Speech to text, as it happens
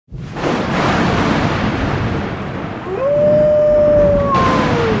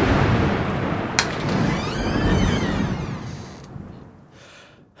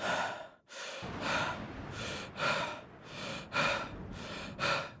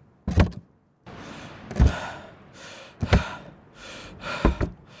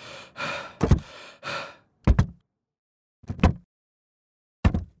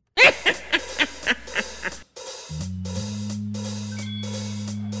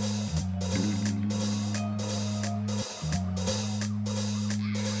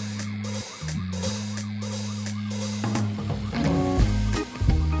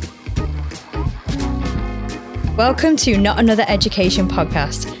Welcome to Not Another Education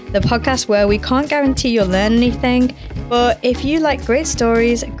Podcast, the podcast where we can't guarantee you'll learn anything, but if you like great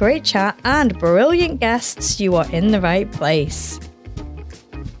stories, great chat, and brilliant guests, you are in the right place.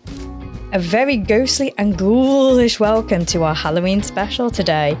 A very ghostly and ghoulish welcome to our Halloween special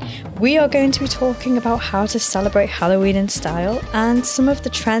today. We are going to be talking about how to celebrate Halloween in style and some of the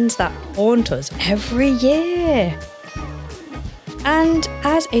trends that haunt us every year. And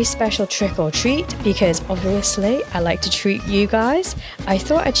as a special trick or treat, because obviously I like to treat you guys, I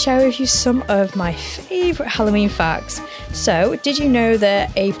thought I'd share with you some of my favourite Halloween facts. So, did you know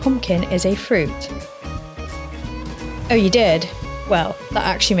that a pumpkin is a fruit? Oh, you did? Well, that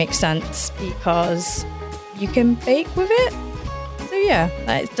actually makes sense because you can bake with it. So yeah,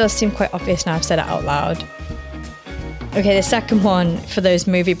 that does seem quite obvious now I've said it out loud. Okay, the second one for those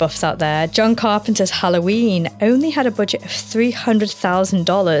movie buffs out there, John Carpenter's Halloween only had a budget of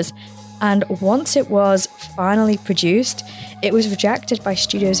 $300,000, and once it was finally produced, it was rejected by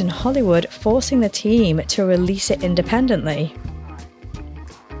studios in Hollywood, forcing the team to release it independently.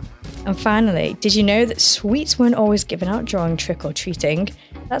 And finally, did you know that sweets weren't always given out during trick-or-treating?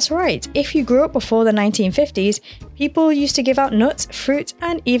 That's right, if you grew up before the 1950s, people used to give out nuts, fruit,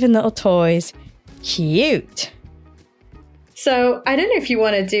 and even little toys. Cute! So I don't know if you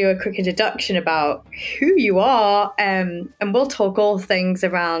want to do a quick introduction about who you are, and we'll talk all things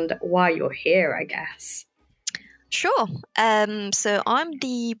around why you're here, I guess. Sure. So I'm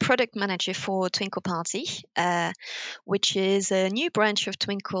the product manager for Twinkle Party, which is a new branch of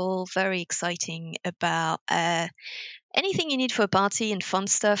Twinkle, very exciting about anything you need for a party and fun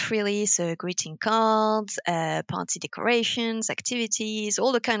stuff, really. So greeting cards, party decorations, activities,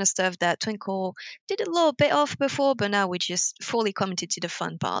 all the kind of stuff that Twinkle did a little bit of before, but now we're just fully committed to the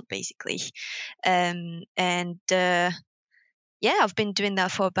fun part, basically. Yeah, I've been doing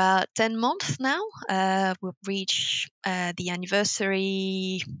that for about 10 months now. We'll reach the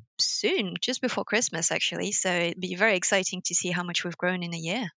anniversary soon, just before Christmas, actually. So it'd be very exciting to see how much we've grown in a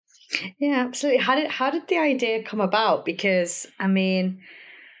year. Yeah, absolutely. How did the idea come about? Because I mean,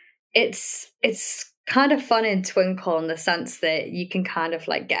 it's kind of fun in Twinkle in the sense that you can kind of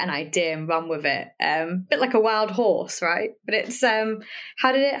like get an idea and run with it, a bit like a wild horse, right? But it's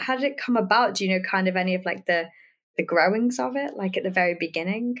how did it come about? Do you know kind of any of like the growings of it, like at the very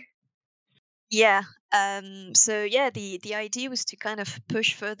beginning? Yeah. So yeah, the idea was to kind of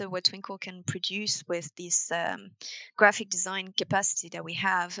push further what Twinkle can produce with this graphic design capacity that we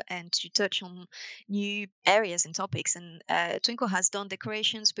have, and to touch on new areas and topics. And Twinkle has done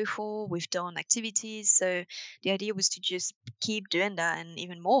decorations before, we've done activities, so the idea was to just keep doing that and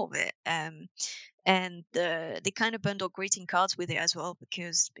even more of it. And they kind of bundle greeting cards with it as well,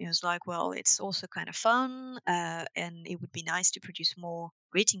 because it was like, well, it's also kind of fun, and it would be nice to produce more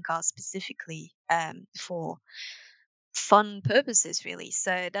greeting cards specifically for fun purposes, really.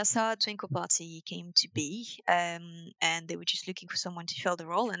 So that's how Twinkle Party came to be, and they were just looking for someone to fill the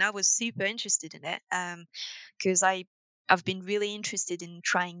role, and I was super interested in it, because I've been really interested in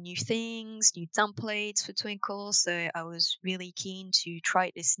trying new things, new templates for Twinkle. So I was really keen to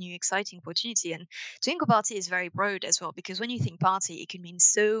try this new exciting opportunity. And Twinkle Party is very broad as well, because when you think party, it can mean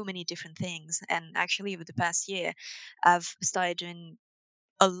so many different things. And actually, over the past year, I've started doing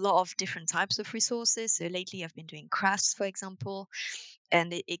a lot of different types of resources. So lately, I've been doing crafts, for example,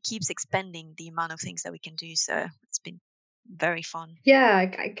 and it keeps expanding the amount of things that we can do. So it's been very fun.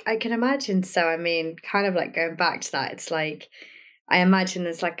 Yeah, I can imagine. So, I mean, kind of like going back to that, it's like, I imagine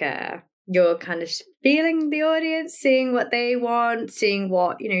there's like you're kind of feeling the audience, seeing what they want, seeing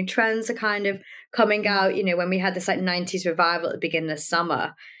what, trends are kind of coming out. When we had this like 90s revival at the beginning of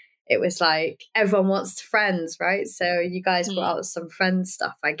summer, it was like everyone wants Friends, right? So you guys brought out some Friends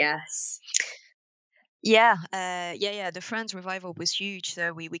stuff, I guess. Yeah, The Friends revival was huge,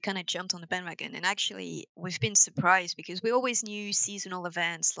 so we kind of jumped on the bandwagon. And actually, we've been surprised because we always knew seasonal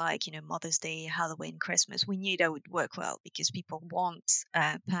events like Mother's Day, Halloween, Christmas. We knew that would work well because people want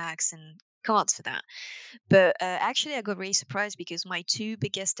packs and cards for that. But actually, I got really surprised because my two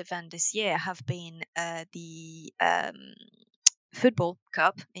biggest events this year have been the Football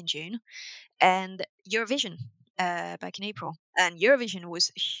Cup in June and Eurovision back in April. And Eurovision was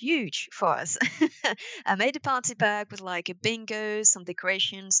huge for us. I made a party pack with like a bingo, some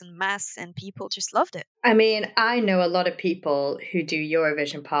decorations and masks, and people just loved it. I mean, I know a lot of people who do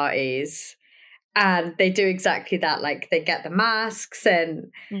Eurovision parties, and they do exactly that. Like they get the masks,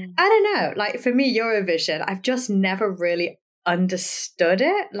 and I don't know, like for me, Eurovision, I've just never really understood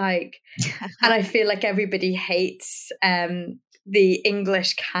it. Like, and I feel like everybody hates the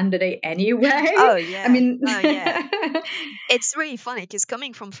English candidate anyway. Oh yeah. I mean, Oh yeah. It's really funny because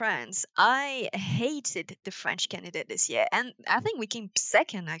coming from France, I hated the French candidate this year. And I think we came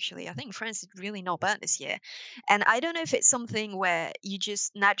second, actually. I think France is really not bad this year. And I don't know if it's something where you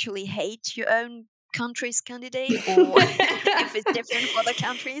just naturally hate your own country's candidate or if it's different for other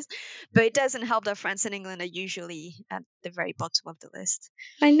countries. But it doesn't help that France and England are usually at the very bottom of the list.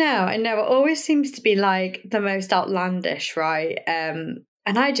 I know. It always seems to be like the most outlandish, right? And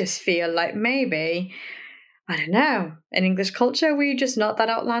I just feel like maybe, I don't know, in English culture, we're just not that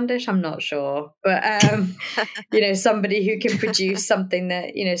outlandish. I'm not sure. But, somebody who can produce something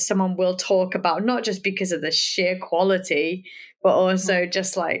that, someone will talk about, not just because of the sheer quality, but also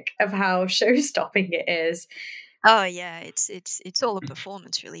just like of how show-stopping it is. Oh yeah, it's all a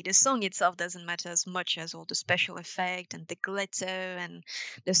performance really. The song itself doesn't matter as much as all the special effect and the glitter and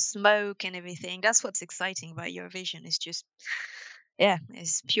the smoke and everything. That's what's exciting about Eurovision. Is just yeah,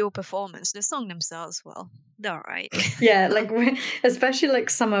 it's pure performance. The song themselves, well, they're all right. Yeah, like especially like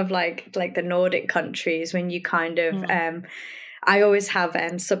some of like the Nordic countries when you kind of I always have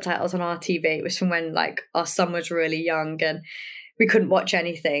subtitles on our TV. It was from when like our son was really young and we couldn't watch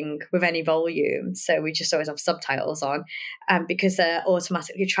anything with any volume, so we just always have subtitles on, because they're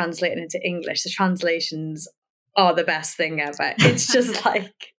automatically translated into English. The translations are the best thing ever. It's just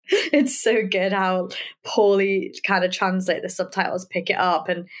like, it's so good how poorly kind of translate the subtitles pick it up,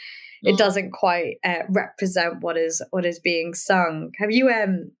 and it doesn't quite represent what is being sung. Have you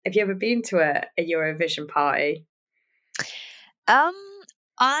ever been to a Eurovision party?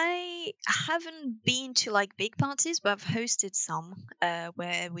 I haven't been to like big parties, but I've hosted some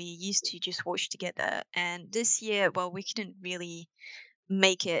where we used to just watch together. And this year, well, we couldn't really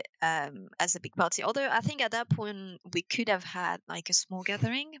make it as a big party. Although I think at that point we could have had like a small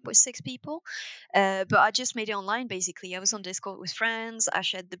gathering with 6 people, but I just made it online basically. I was on Discord with friends. I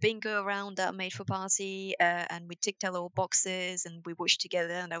shared the bingo around that I made for party, and we ticked our little boxes and we watched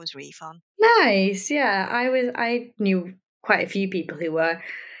together, and that was really fun. Nice, yeah. I knew quite a few people who were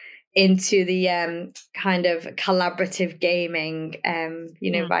into the kind of collaborative gaming,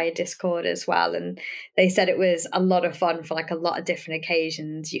 via Discord as well. And they said it was a lot of fun for like a lot of different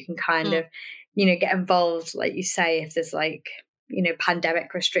occasions. You can kind of, get involved, like you say, if there's like,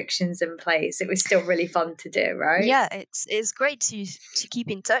 pandemic restrictions in place. It was still really fun to do, right? Yeah, it's great to keep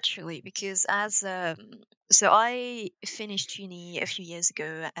in touch really, because as so I finished uni a few years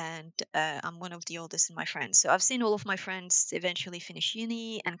ago, and I'm one of the oldest in my friends. So I've seen all of my friends eventually finish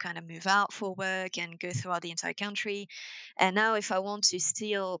uni and kind of move out for work and go throughout the entire country. And now if I want to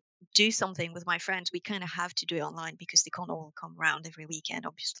still do something with my friends, we kind of have to do it online because they can't all come around every weekend,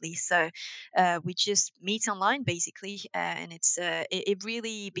 obviously. So we just meet online basically, and it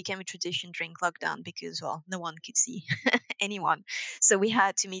really became a tradition during lockdown because, well, no one could see anyone, so we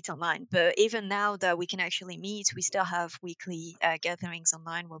had to meet online. But even now that we can actually meet, we still have weekly gatherings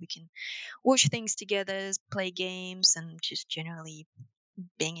online where we can watch things together, play games, and just generally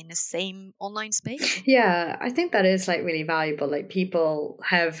being in the same online space. Yeah, I think that is like really valuable. Like people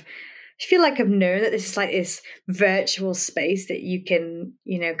have, I feel like I've known that this is like this virtual space that you can,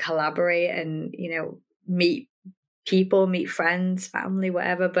 collaborate and, meet people, meet friends, family,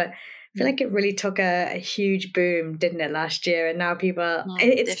 whatever. But I feel like it really took a huge boom, didn't it, last year? And now people,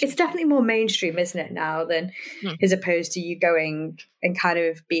 it's definitely more mainstream, isn't it, now, than as opposed to you going and kind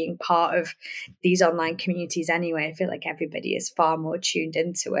of being part of these online communities anyway. I feel like everybody is far more tuned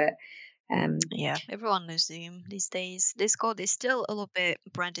into it. Yeah, everyone knows Zoom these days. Discord is still a little bit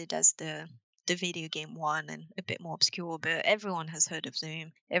branded as the video game one and a bit more obscure, but everyone has heard of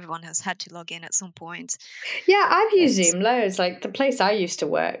Zoom. Everyone has had to log in at some point. Yeah, I've used Zoom loads. Like the place I used to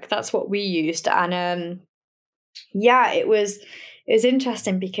work, that's what we used. And it was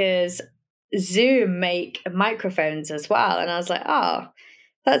interesting because Zoom make microphones as well. And I was like, oh,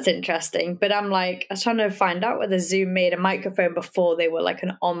 that's interesting. But I'm like, I was trying to find out whether Zoom made a microphone before they were like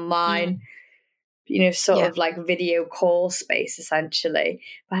an online sort of like video call space essentially.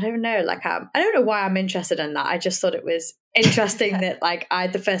 But I don't know, like I don't know why I'm interested in that. I just thought it was interesting that like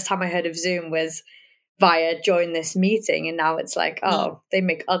the first time I heard of Zoom was via join this meeting, and now it's like, oh, they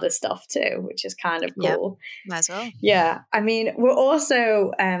make other stuff too, which is kind of cool. Might as well. Yeah, I mean, we're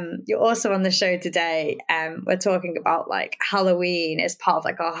also you're also on the show today. We're talking about like Halloween as part of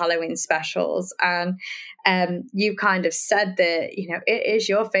like our Halloween specials, and you kind of said that it is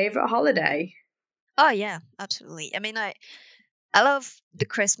your favorite holiday. Oh yeah, absolutely. I mean, I love the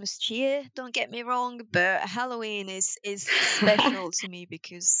Christmas cheer, don't get me wrong, but Halloween is special to me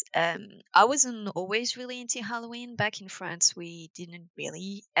because I wasn't always really into Halloween. Back in France, we didn't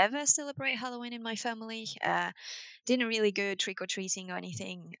really ever celebrate Halloween in my family. Didn't really go trick or treating or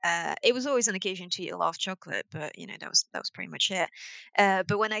anything. It was always an occasion to eat a lot of chocolate, but that was pretty much it.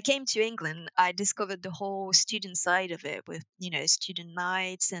 But when I came to England, I discovered the whole student side of it, with student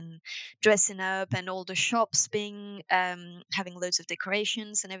nights and dressing up, and all the shops being having loads of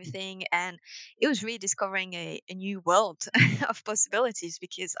decorations and everything. And it was really discovering a new world of possibilities,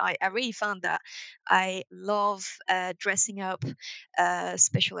 because I really found that I love dressing up,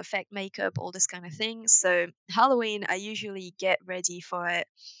 special effect makeup, all this kind of thing. So Halloween, I usually get ready for it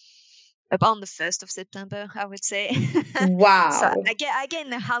about the 1st of September, I would say. So Wow. I get in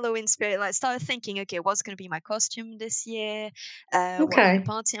the Halloween spirit. Like, start thinking, okay, what's going to be my costume this year? What kind of Okay.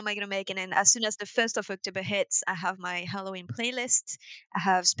 party am I going to make? And then as soon as the 1st of October hits, I have my Halloween playlist. I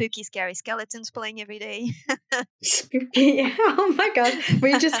have spooky, scary skeletons playing every day. Spooky. Oh my gosh.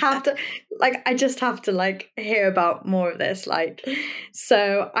 We just have to, like, I just have to, like, hear about more of this. Like,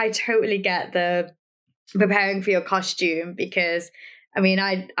 so I totally get the preparing for your costume, because, I mean,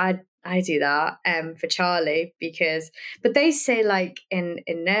 I do that for Charlie, but they say, like, in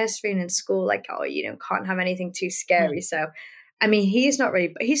nursery and in school, like, oh, can't have anything too scary. So, I mean, he's not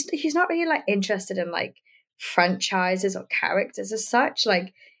really like interested in, like, franchises or characters as such.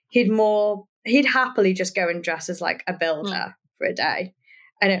 Like, he'd happily just go and dress as, like, a builder for a day.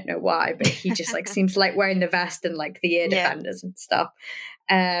 I don't know why, but he just, like, seems to like wearing the vest and, like, the ear defenders and stuff.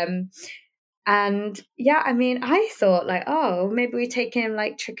 And yeah, I mean, I thought, like, oh, maybe we take him,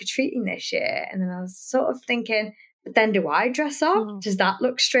 like, trick-or-treating this year. And then I was sort of thinking, but then do I dress up? Does that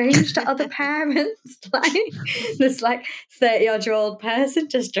look strange to other parents? Like, this, like, 30-odd-year-old person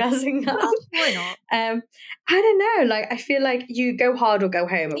just dressing up. Well, why not? I don't know. Like, I feel like you go hard or go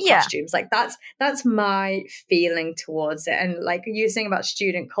home with costumes. Like, that's my feeling towards it. And, like, you were saying about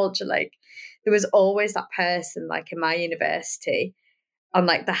student culture, like, there was always that person, like, in my university, on,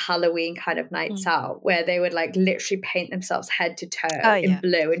 like, the Halloween kind of nights out, where they would, like, literally paint themselves head to toe in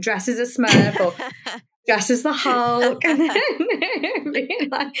blue and dress as a Smurf or dress as the Hulk. And then being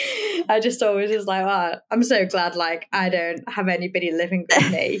like, I just always was like, wow, I'm so glad, like, I don't have anybody living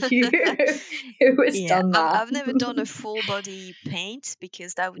with me who has done that. I've never done a full body paint,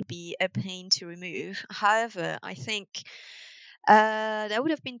 because that would be a pain to remove. However, I think that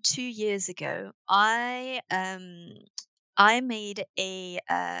would have been 2 years ago. I made a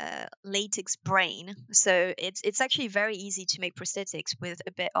latex brain. So it's actually very easy to make prosthetics with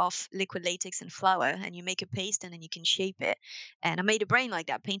a bit of liquid latex and flour, and you make a paste and then you can shape it. And I made a brain like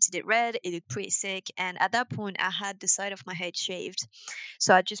that, painted it red. It looked pretty sick. And at that point, I had the side of my head shaved.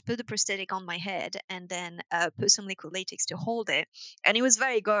 So I just put the prosthetic on my head and then put some liquid latex to hold it. And it was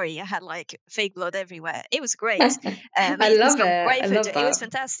very gory. I had, like, fake blood everywhere. It was great. I love it. I love that. It was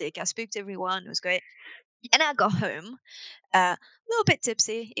fantastic. I spooked everyone. It was great. And I got home a little bit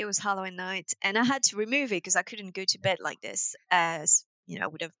tipsy. It was Halloween night, and I had to remove it because I couldn't go to bed like this, as I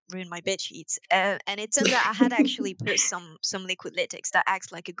would have ruined my bed sheets. And it turns out I had actually put some liquid latex that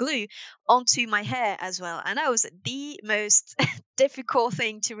acts like a glue onto my hair as well, and that was the most difficult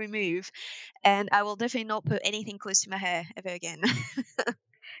thing to remove. And I will definitely not put anything close to my hair ever again.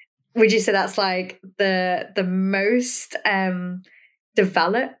 Would you say that's, like, the most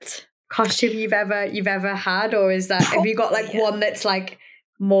developed costume you've ever had, or is that, have you got, like, one that's, like,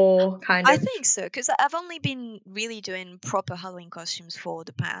 more kind of? I think so, because I've only been really doing proper Halloween costumes for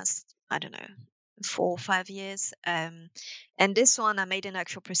the past, I don't know, 4 or 5 years. And this one, I made an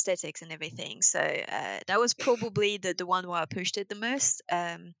actual prosthetics and everything. So that was probably the one where I pushed it the most.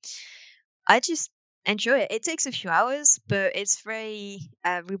 I just enjoy it. It takes a few hours, but it's very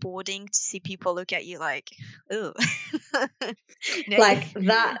rewarding to see people look at you like, oh, like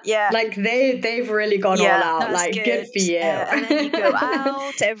that. Yeah, like they've really gone all out. Like, good for you. And then you go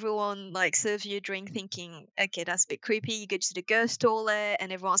out, everyone, like, serves you a drink, thinking, okay, that's a bit creepy. You go to the ghost toilet,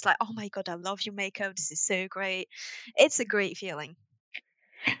 and everyone's like, oh my god, I love your makeup. This is so great. It's a great feeling.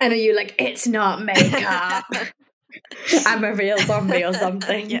 And are you like, it's not makeup? I'm a real zombie or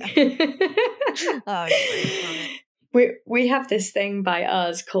something. We have this thing by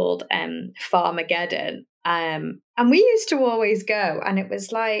us called Farmageddon, and we used to always go, and it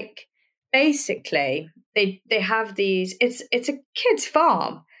was like, basically they have these, it's a kid's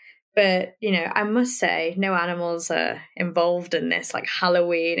farm, but I must say no animals are involved in this, like,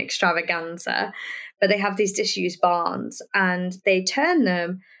 Halloween extravaganza, but they have these disused barns, and they turn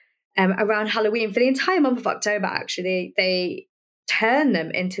them around Halloween for the entire month of October. Actually, they turn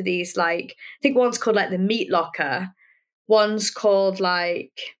them into these, like, I think one's called, like, the meat locker, one's called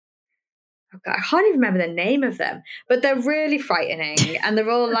like, oh God, I can't even remember the name of them, but they're really frightening and they're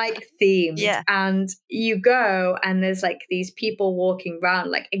all like themed. Yeah. And you go and there's like these people walking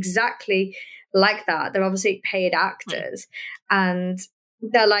around like exactly like that. They're obviously paid actors and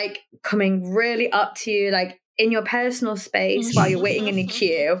they're like coming really up to you, like in your personal space while you're waiting in a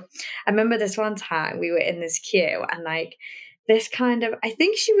queue. I remember this one time we were in this queue and like this kind of, I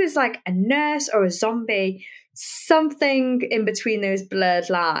think she was like a nurse or a zombie, something in between those blurred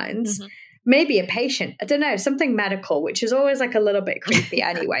lines. Mm-hmm. Maybe a patient, I don't know, something medical, which is always like a little bit creepy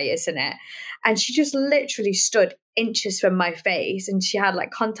anyway, isn't it? And she just literally stood inches from my face and she had like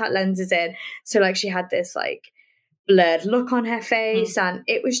contact lenses in. So like she had this like blurred look on her face and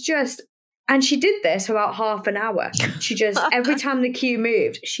it was just, and she did this for about half an hour. She just, every time the queue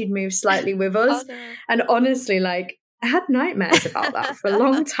moved, she'd move slightly with us. Oh, no. And honestly, like I had nightmares about that for a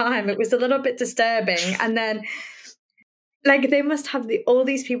long time. It was a little bit disturbing. And then like they must have all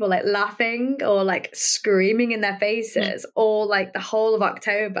these people like laughing or like screaming in their faces all like the whole of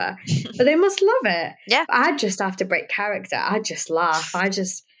October, but they must love it. Yeah. I'd just have to break character. I'd just laugh.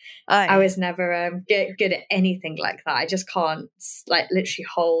 Oh, I was never good at anything like that. I just can't like literally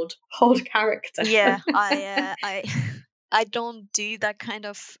hold character. Yeah, I don't do that kind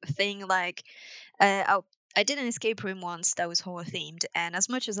of thing. Like, I did an escape room once that was horror themed, and as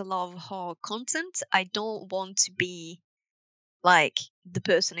much as I love horror content, I don't want to be like the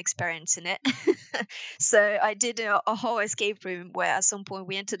person experiencing it. So I did a horror escape room where at some point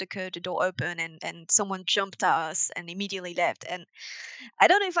we entered the door open and someone jumped at us and immediately left. And I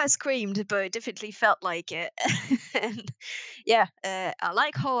don't know if I screamed, but it definitely felt like it. And yeah, I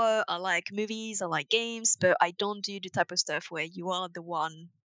like horror, I like movies, I like games, but I don't do the type of stuff where you are the one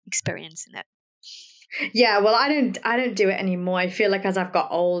experiencing it. Yeah, well, I don't do it anymore. I feel like as I've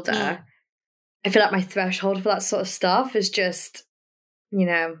got older, I feel like my threshold for that sort of stuff is just, you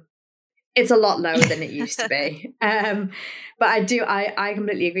know, it's a lot lower than it used to be. But I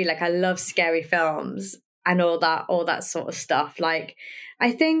completely agree. Like I love scary films and all that sort of stuff. Like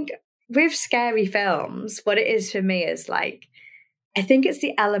I think with scary films, what it is for me is like, I think it's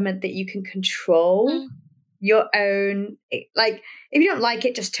the element that you can control your own, like if you don't like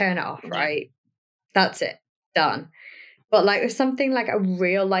it, just turn it off, right? That's it, done. But like with something like a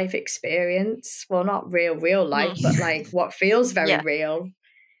real life experience, well, not real life, but like what feels very real,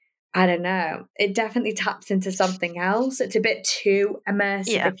 I don't know. It definitely taps into something else. It's a bit too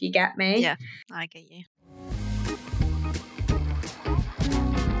immersive, if you get me. Yeah, I get you.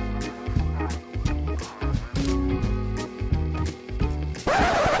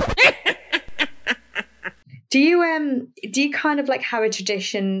 Do you kind of like have a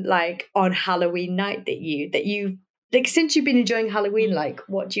tradition like on Halloween night that you like since you've been enjoying Halloween, like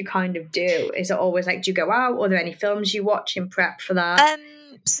what do you kind of do? Is it always like, do you go out? Are there any films you watch in prep for that?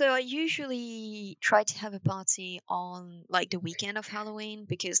 So I usually try to have a party on like the weekend of Halloween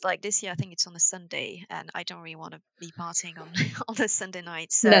because like this year I think it's on a Sunday and I don't really want to be partying on on a Sunday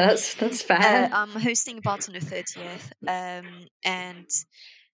night. So no, that's fair. I'm hosting a party on the 30th, and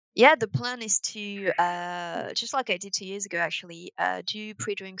yeah, the plan is to just like I did 2 years ago, actually, do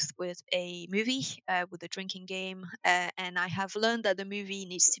pre-drinks with a movie, with a drinking game, and I have learned that the movie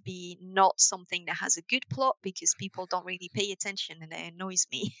needs to be not something that has a good plot because people don't really pay attention and it annoys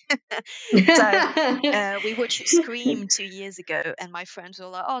me. So we watched Scream 2 years ago, and my friends were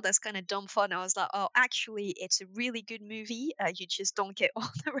like, "Oh, that's kind of dumb fun." I was like, "Oh, actually, it's a really good movie. You just don't get all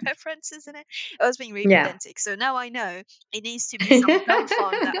the references in it." I was being really pedantic, so now I know it needs to be some dumb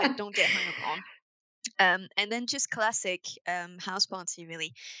fun that I don't get hung up on. And then just classic house party,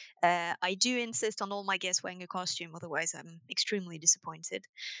 really. I do insist on all my guests wearing a costume, otherwise I'm extremely disappointed.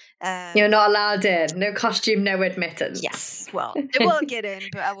 You're not allowed in. No costume, no admittance. Yes, well, they will get in,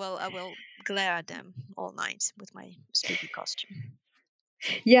 but I will glare at them all night with my spooky costume.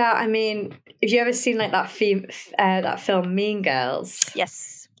 Yeah, I mean, have you ever seen like that film Mean Girls?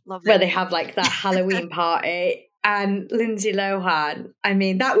 Yes, love it. Where they have like that Halloween party and Lindsay Lohan. I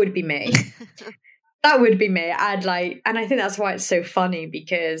mean, that would be me. That would be me. I'd like, and I think that's why it's so funny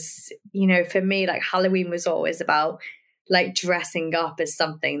because, you know, for me, like Halloween was always about like dressing up as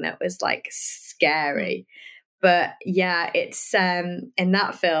something that was like scary. But yeah, it's in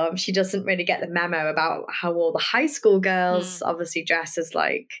that film, she doesn't really get the memo about how all the high school girls obviously dress as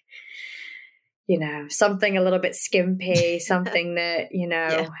like, you know, something a little bit skimpy, something that, you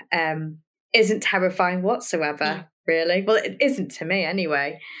know, isn't terrifying whatsoever, really. Well, it isn't to me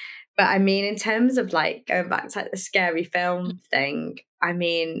anyway. But I mean, in terms of like going back to like the scary film thing, I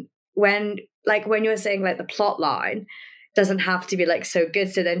mean, when you're saying like the plot line doesn't have to be like so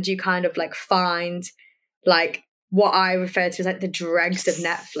good, so then do you kind of like find like what I refer to as like the dregs of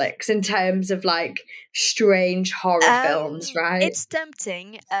Netflix in terms of like strange horror films, right? It's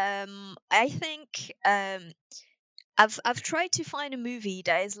tempting. I think I've tried to find a movie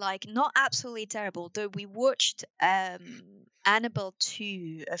that is like not absolutely terrible. Though we watched Annabelle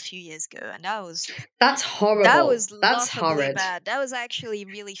 2 a few years ago, and That's horrible. that was That's laughably horrid. bad. That was actually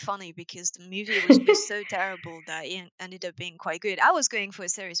really funny because the movie was so terrible that it ended up being quite good. I was going for a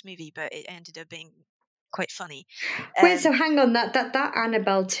serious movie, but it ended up being quite funny. Wait, so hang on, that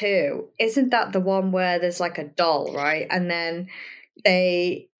Annabelle 2, isn't that the one where there's like a doll, right? And then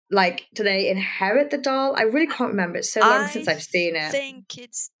they like, do they inherit the doll? I really can't remember. It's so long since I've seen it. I think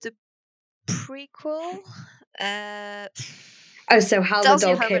it's the prequel. Oh, so how the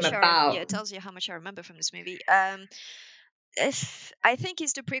doll came about. Yeah, it tells you how much I remember from this movie. If I think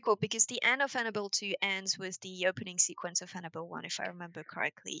it's the prequel because the end of Annabelle 2 ends with the opening sequence of Annabelle 1, if I remember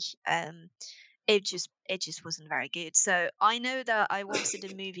correctly. It just wasn't very good. So I know that I wanted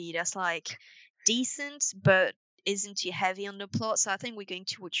a movie that's like decent but isn't too heavy on the plot. So I think we're going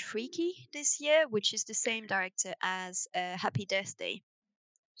to watch Freaky this year, which is the same director as Happy Death Day.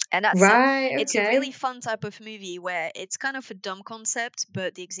 And that's it's a really fun type of movie where it's kind of a dumb concept,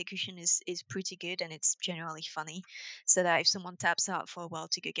 but the execution is pretty good and it's generally funny. So that if someone taps out for a while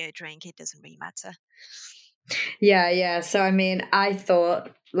to go get a drink, it doesn't really matter. Yeah. So I mean, I thought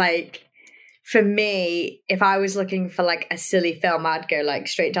like for me, if I was looking for like a silly film, I'd go like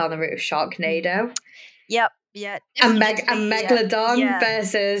straight down the route of Sharknado. Yep. Yeah. And Megalodon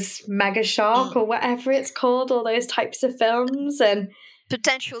versus Mega Shark or whatever it's called, all those types of films, and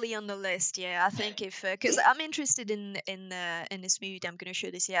potentially on the list. Yeah, I think if because I'm interested in this movie that I'm going to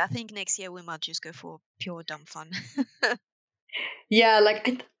show this year. I think next year we might just go for pure dumb fun. Yeah,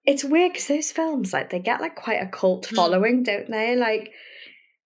 like it's weird because those films like they get like quite a cult following, don't they? Like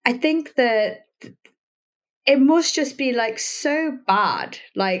I think that it must just be like so bad,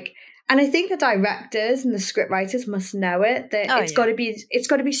 like. And I think the directors and the scriptwriters must know it that it's got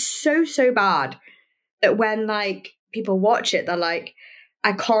to be so bad that when like people watch it, they're like,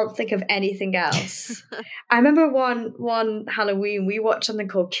 I can't think of anything else. I remember one Halloween we watched something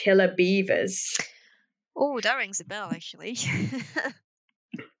called Killer Beavers. Oh, that rings a bell, actually.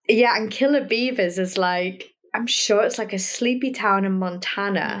 Yeah, and Killer Beavers is like, I'm sure it's like a sleepy town in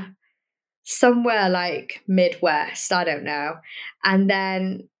Montana, somewhere like Midwest, I don't know. And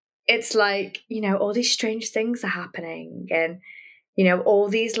then it's like, you know, all these strange things are happening and, you know, all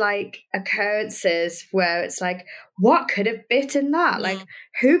these like occurrences where it's like, what could have bitten that? Like,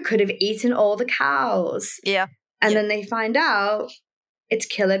 who could have eaten all the cows? Yeah. And then they find out it's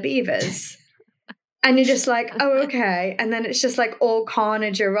Killer Beavers. And you're just like, oh, okay. And then it's just like all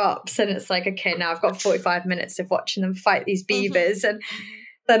carnage erupts. And it's like, okay, now I've got 45 minutes of watching them fight these beavers. And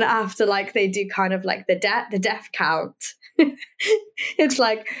then after like they do kind of like the death count. It's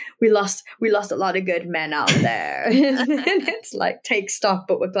like we lost a lot of good men out there. And it's like take stock,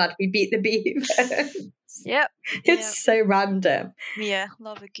 but we're glad we beat the beavers. Yep. It's so random. Yeah,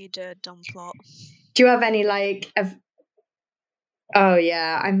 love a good dumb plot. Do you have any like oh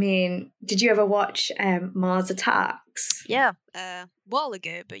yeah, I mean, did you ever watch Mars Attacks? Yeah, a while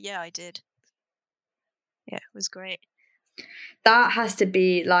ago, but yeah, I did. Yeah, it was great. That has to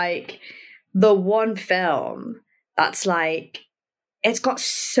be like the one film that's like, it's got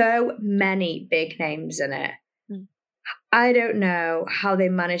so many big names in it. I don't know how they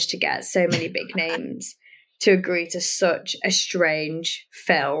managed to get so many big names to agree to such a strange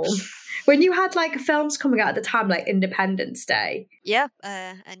film. When you had like films coming out at the time, like Independence Day. Yeah,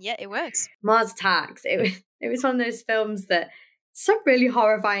 and yeah, it works. Mars Attacks. It was one of those films that some really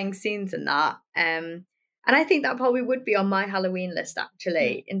horrifying scenes in that. And I think that probably would be on my Halloween list,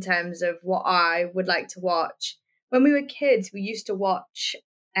 actually, in terms of what I would like to watch. When we were kids, we used to watch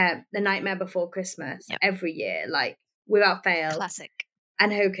The Nightmare Before Christmas every year, like without fail. Classic.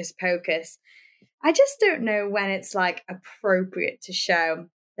 And Hocus Pocus. I just don't know when it's like appropriate to show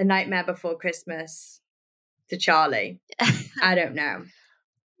The Nightmare Before Christmas to Charlie. I don't know.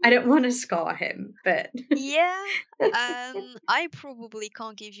 I don't want to scar him, but yeah, I probably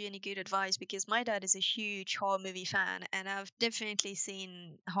can't give you any good advice because my dad is a huge horror movie fan, and I've definitely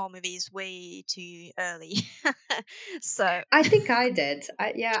seen horror movies way too early. So I think I did.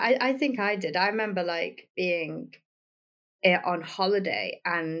 I think I did. I remember like being on holiday,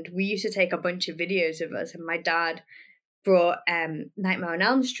 and we used to take a bunch of videos of us, and my dad brought Nightmare on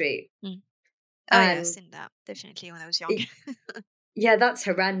Elm Street. Oh yeah, I've seen that definitely when I was young. Yeah, that's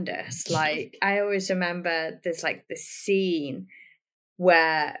horrendous. Like, I always remember there's like this scene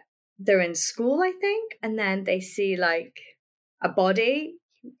where they're in school, I think, and then they see like a body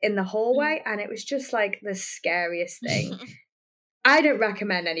in the hallway, and it was just like the scariest thing. I don't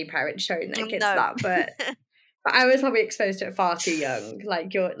recommend any parents showing their kids No. that, but I was probably exposed to it far too young,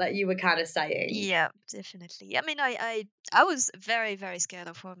 like you were kind of saying. Yeah, definitely. I mean, I was very, very scared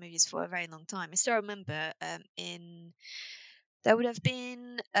of horror movies for a very long time. I still remember in that would have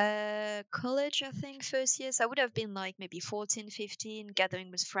been college, I think, first year. So I would have been like maybe 14, 15,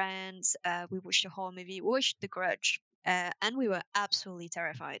 gathering with friends. We watched a horror movie, we watched The Grudge, and we were absolutely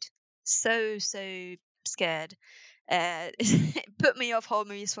terrified. So, so scared. It put me off horror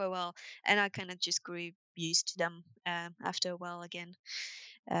movies for a while, and I kind of just grew used to them after a while again.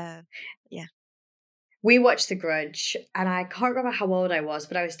 Uh, yeah. We watched The Grudge, and I can't remember how old I was,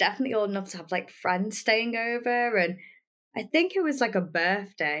 but I was definitely old enough to have like friends staying over, and I think it was like a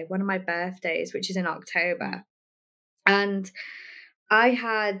birthday, one of my birthdays, which is in October. And I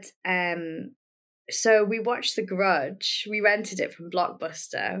had so we watched The Grudge. We rented it from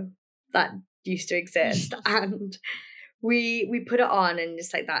Blockbuster that used to exist. And we put it on, and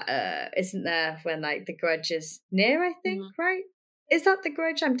it's like that isn't there when like The Grudge is near, I think, right? Is that The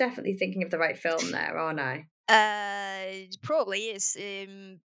Grudge? I'm definitely thinking of the right film there, aren't I? Probably is.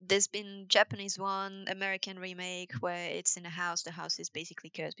 There's been Japanese one, American remake where it's in a house. The house is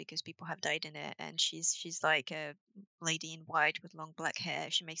basically cursed because people have died in it, and she's like a lady in white with long black hair.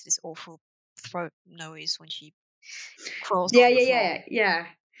 She makes this awful throat noise when she crawls Yeah, on the yeah, floor. yeah, yeah.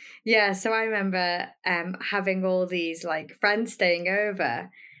 Yeah, so I remember having all these like friends staying over,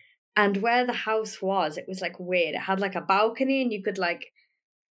 and where the house was, it was like weird. It had like a balcony, and you could like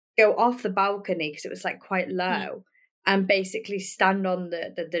go off the balcony because it was like quite low, and basically stand on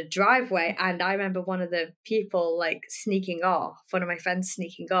the driveway. And I remember one of the people like sneaking off, one of my friends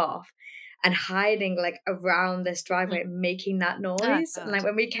sneaking off and hiding like around this driveway, making that Oh, noise. And like God.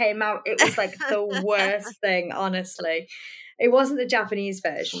 when we came out, it was like the worst thing, honestly. It wasn't the Japanese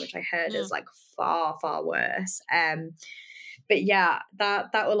version, which I heard is like far, far worse. But yeah,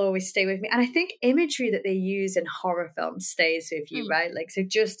 that will always stay with me. And I think imagery that they use in horror films stays with you, right? Like, so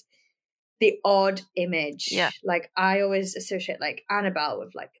just the odd image. Yeah. Like I always associate like Annabelle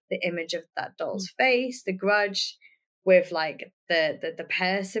with like the image of that doll's face, The Grudge with like the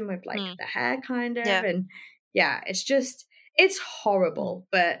person with like the hair kind of. Yeah. And yeah, it's horrible,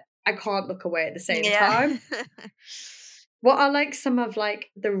 but I can't look away at the same Yeah. time. What are like some of like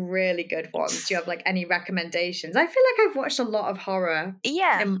the really good ones? Do you have like any recommendations? I feel like I've watched a lot of horror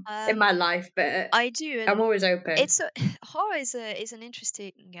Yeah. in my life, but I do, I'm and always open. it's horror is an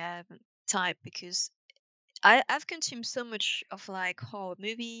interesting type because I've consumed so much of like horror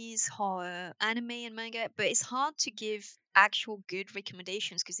movies, horror anime, and manga, but it's hard to give actual good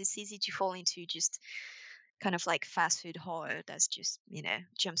recommendations because it's easy to fall into just kind of like fast food horror that's just,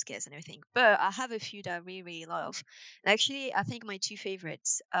 jump scares and everything. But I have a few that I really, really love. And actually, I think my two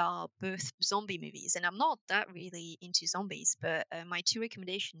favorites are both zombie movies, and I'm not that really into zombies, but my two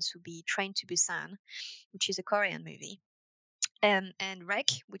recommendations would be Train to Busan, which is a Korean movie, and Rec,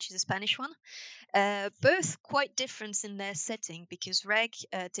 which is a Spanish one. Both quite different in their setting because Reg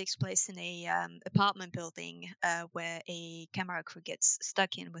takes place in a apartment building where a camera crew gets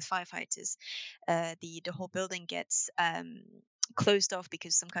stuck in with firefighters. The whole building gets closed off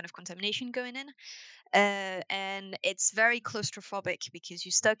because some kind of contamination going in, and it's very claustrophobic because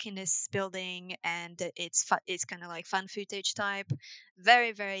you're stuck in this building and it's kind of like fan footage type,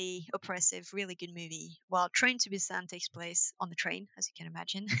 very very oppressive, really good movie. While Train to Busan takes place on the train, as you can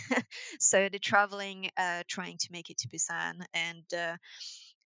imagine. So they're traveling, trying to make it to Busan, and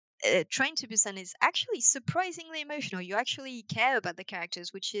Train to Busan is actually surprisingly emotional. You actually care about the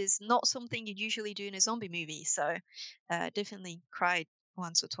characters, which is not something you usually do in a zombie movie. So definitely cried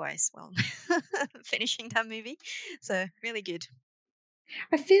once or twice while finishing that movie. So really good.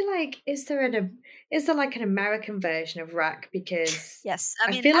 I feel like is there like an American version of Rack? Because Yes, I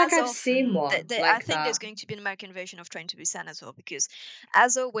I mean, feel like as I've seen often, one I like think there's that. going to be an American version of Train to Busan as well, because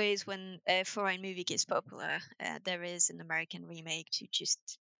as always, when a foreign movie gets popular, there is an American remake to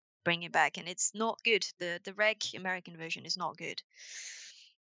just bring it back, and it's not good. The reg American version is not good.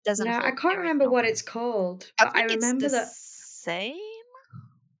 Doesn't No, I hold the can't remember original. what it's called, I but I think it's the remember that. same.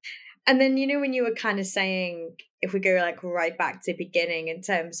 And then when you were kind of saying if we go like right back to the beginning in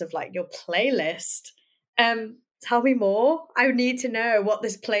terms of like your playlist, tell me more. I need to know what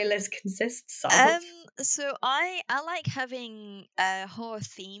this playlist consists of. Um, so I like having a horror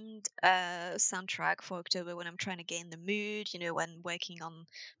themed soundtrack for October when I'm trying to get in the mood, when working on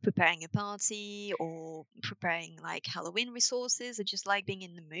preparing a party or preparing like Halloween resources. I just like being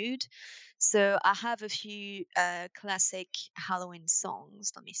in the mood. So I have a few classic Halloween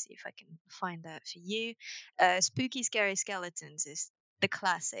songs. Let me see if I can find that for you. Spooky Scary Skeletons is the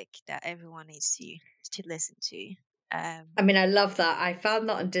classic that everyone needs to listen to. I mean, I love that. I found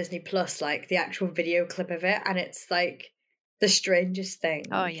that on Disney Plus, like the actual video clip of it, and it's like the strangest thing.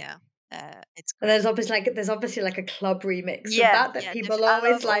 Oh yeah, it's And great. there's obviously like a club remix of Yeah, that yeah, people I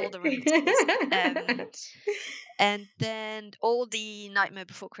always love all like. the remixes. And then all the Nightmare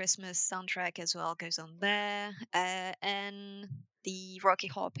Before Christmas soundtrack as well goes on there, and the Rocky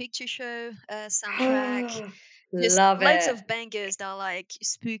Horror Picture Show soundtrack. Just Love loads it. of bangers that are like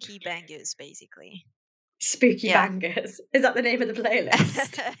spooky bangers, basically. Spooky Yeah. Bangers. Is that the name of the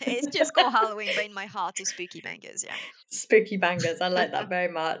playlist? It's just called Halloween, but in my heart is Spooky Bangers. Yeah. Spooky Bangers. I like that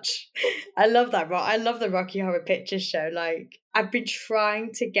very much. I love that. I love the Rocky Horror Picture Show. Like, I've been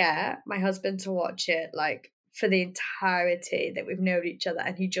trying to get my husband to watch it, like, for the entirety that we've known each other,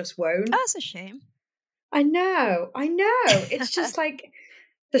 and he just won't. That's a shame. I know. It's just like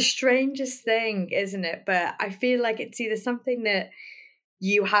the strangest thing, isn't it? But I feel like it's either something that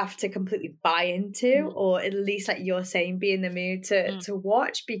you have to completely buy into, or at least, like you're saying, be in the mood to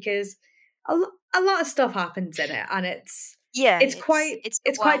watch, because a lot of stuff happens in it, and it's quite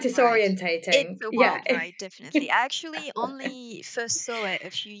disorientating. It's a wild ride, definitely. I actually only first saw it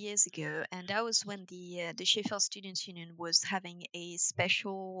a few years ago, and that was when the Sheffield Students' Union was having a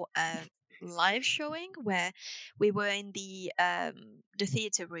special live showing where we were in the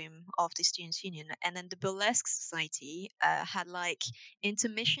theater room of the Students' Union, and then the Burlesque Society had like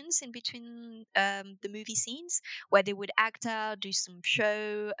intermissions in between the movie scenes where they would act out, do some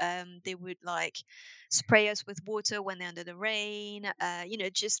show. They would like spray us with water when they're under the rain,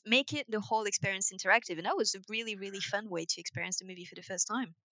 just make it the whole experience interactive. And that was a really, really fun way to experience the movie for the first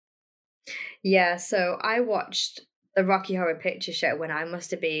time. Yeah, so I watched the Rocky Horror Picture Show when I must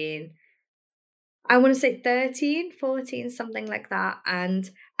have been, I want to say 13, 14, something like that. And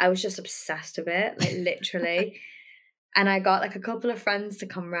I was just obsessed with it, like literally. And I got like a couple of friends to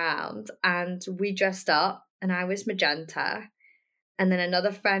come round, and we dressed up, and I was Magenta. And then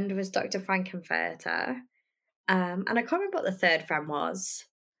another friend was Dr. Frankenfurter. And I can't remember what the third friend was.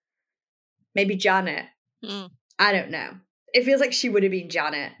 Maybe Janet. I don't know. It feels like she would have been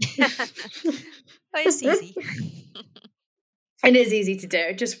Janet. But it's easy. It is easy to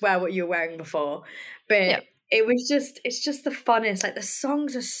do. Just wear what you were wearing before. But it's just the funnest. Like, the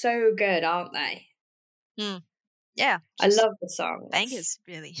songs are so good, aren't they? Yeah. I love the songs. Bangers,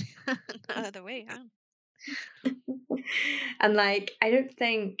 really. No other way, huh? And like, I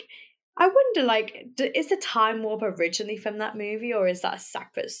wonder, like, is the Time Warp originally from that movie, or is that a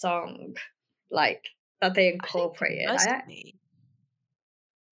separate song, like, that they incorporated?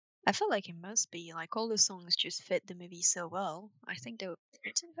 I feel like it must be. Like, all the songs just fit the movie so well. I think they were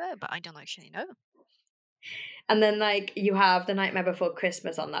written there, but I don't actually know. And then, like, you have The Nightmare Before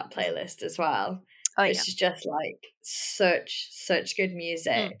Christmas on that playlist as well. Which is just like such good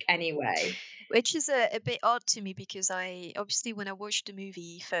music anyway. Which is a bit odd to me, because obviously when I watched the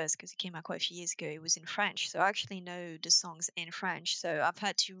movie first, because it came out quite a few years ago, it was in French. So I actually know the songs in French. So I've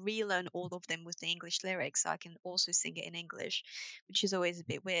had to relearn all of them with the English lyrics, so I can also sing it in English, which is always a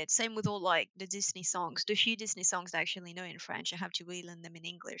bit weird. Same with all like the Disney songs. The few Disney songs I actually know in French, I have to relearn them in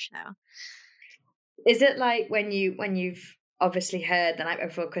English now. Is it like when you've obviously heard The Night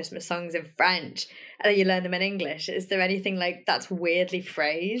Before Christmas songs in French and then you learn them in English, is there anything like that's weirdly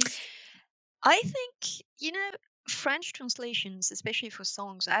phrased? I think, French translations, especially for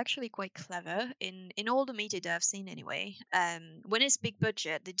songs, are actually quite clever in all the media that I've seen anyway. When it's big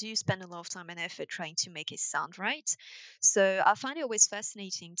budget, they do spend a lot of time and effort trying to make it sound right. So I find it always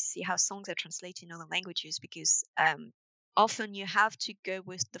fascinating to see how songs are translated in other languages, because often you have to go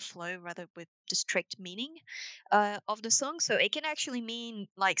with the flow rather with the strict meaning of the song. So it can actually mean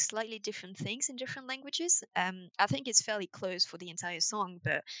like slightly different things in different languages. I think it's fairly close for the entire song,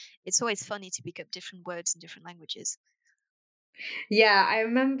 but it's always funny to pick up different words in different languages. Yeah, I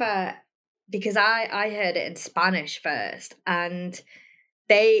remember, because I heard it in Spanish first, and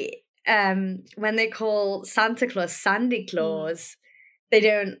they when they call Santa Claus Sandy Claus, they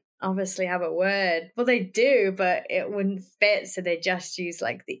don't obviously have a word. Well, they do, but it wouldn't fit, so they just use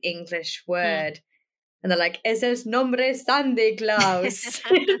like the English word. And they're like, "Ese es nombre Sandy Claus."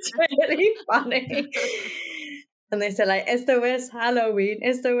 It's really funny. And they say like, "Esto es Halloween,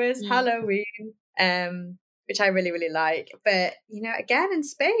 esto es Halloween," which I really, really like. But, again, in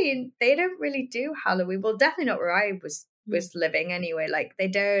Spain, they don't really do Halloween. Well, definitely not where I was living anyway. Like, they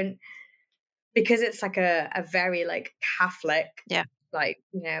don't, because it's like a very like Catholic, like,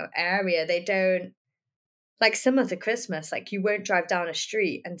 area. They don't, like, similar to Christmas, like you won't drive down a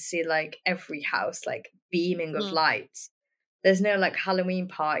street and see like every house like beaming with lights. There's no like Halloween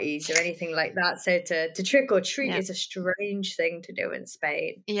parties or anything like that. So to trick or treat Yeah. is a strange thing to do in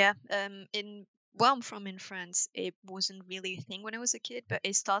Spain. Yeah. In where I'm from in France, it wasn't really a thing when I was a kid, but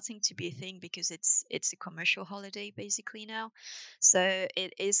it's starting to be a thing because it's a commercial holiday basically now. So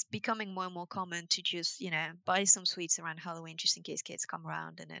it is becoming more and more common to just, buy some sweets around Halloween just in case kids come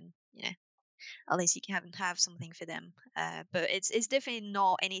around, and then, at least you can have something for them. But it's definitely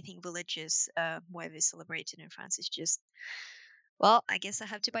not anything religious where they celebrate it in France. It's just, well, I guess I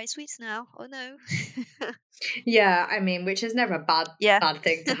have to buy sweets now. Oh no. Yeah, I mean, which is never a Yeah, bad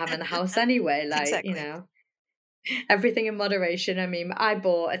thing to have in the house anyway. Like, exactly. everything in moderation. I mean, I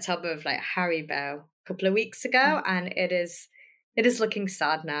bought a tub of like Haribo a couple of weeks ago, Mm. and it is looking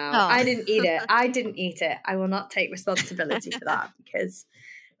sad now. Oh. I didn't eat it. I didn't eat it. I will not take responsibility for that because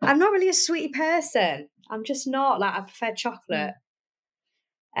I'm not really a sweetie person. I'm just not. Like, I prefer chocolate.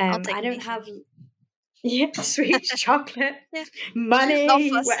 Mm. I'll take I don't anything. have sweet chocolate, Yeah, not money,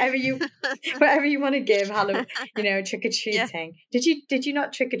 fussy. whatever you want to give Halloween, trick or Yeah. treating. Did you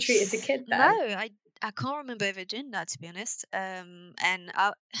not trick or treat as a kid No, then? I can't remember ever doing that, to be honest. And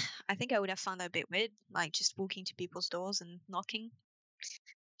I think I would have found that a bit weird, like just walking to people's doors and knocking.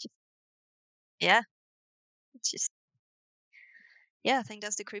 Just, yeah, it's just yeah. I think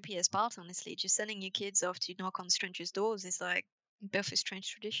that's the creepiest part, honestly. Just sending your kids off to knock on strangers' doors is like a bit of a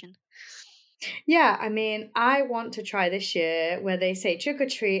strange tradition. Yeah, I mean, I want to try this year where they say trick or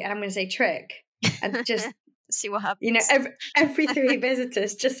treat, and I'm going to say trick, and just See what happens. every three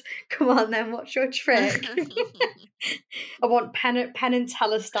visitors, just come on then, what's your trick? I want Penn and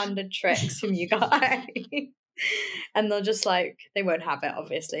Teller standard tricks from you guys. And they'll just like, they won't have it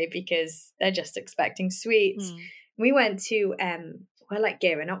obviously because they're just expecting sweets. Mm. We went to we're like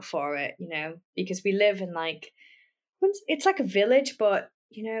gearing up for it, because we live in like, it's like a village, but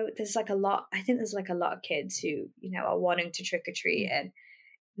there's like a lot, I think there's like a lot of kids who are wanting to trick or treat. Mm. And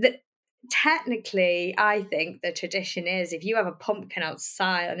that technically, I think the tradition is if you have a pumpkin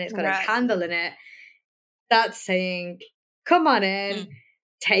outside and it's got a Right. candle in it, that's saying, come on in, Mm.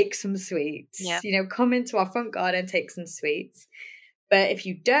 take some sweets. Yeah. Come into our front garden, take some sweets. But if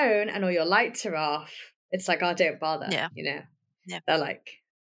you don't and all your lights are off, it's like, oh, don't bother. Yeah. Yeah. They're like,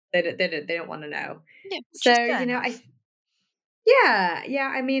 they don't want to know. Yeah, which So, is fair enough.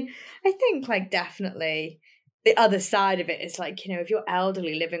 I mean, I think like definitely the other side of it is like, if you're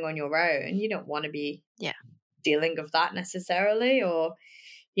elderly living on your own, you don't want to be dealing with that necessarily. Or,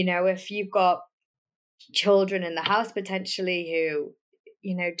 if you've got children in the house potentially who,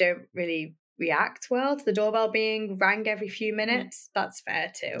 don't really react well to the doorbell being rang every few minutes, that's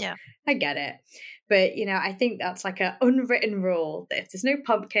fair too. Yeah. I get it. But, I think that's like an unwritten rule that if there's no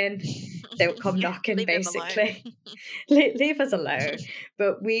pumpkin, don't come knocking, Leave them basically. alone. Leave us alone.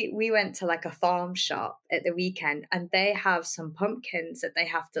 But we went to like a farm shop at the weekend, and they have some pumpkins that they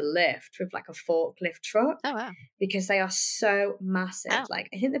have to lift with like a forklift truck. Oh, wow. Because they are so massive. Wow. Like,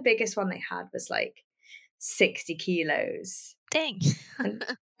 I think the biggest one they had was like 60 kilos. Dang. And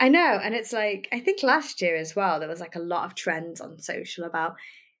I know. And it's like, I think last year as well, there was like a lot of trends on social about,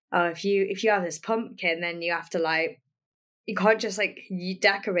 oh, if you have this pumpkin, then you have to like, you can't just like you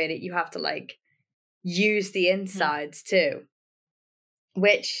decorate it, you have to like use the insides too.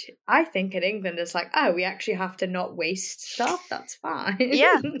 Which I think in England is like, oh, we actually have to not waste stuff. That's fine.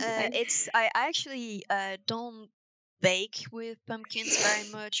 Yeah, I actually don't bake with pumpkins very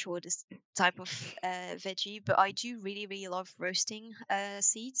much, or this type of veggie, but I do really, really love roasting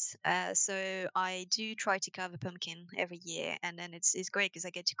seeds. So I do try to carve a pumpkin every year, and then it's great because I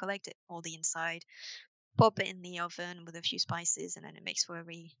get to collect it, all the inside, pop it in the oven with a few spices, and then it makes for a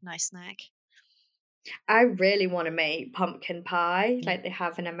really nice snack. I really want to make pumpkin pie like they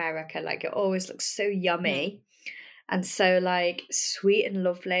have in America. Like it always looks so yummy and so like sweet and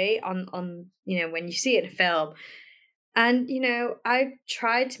lovely on when you see it in a film. And I've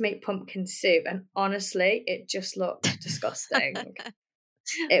tried to make pumpkin soup, and honestly, it just looked disgusting.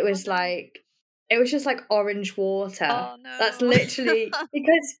 It was just like orange water. Oh no. That's literally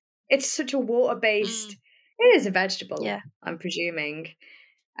because it's such a water-based. It is a vegetable, Yeah. I'm presuming.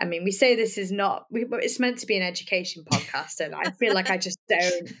 I mean, we say this is not, it's meant to be an education podcast, and I feel like I just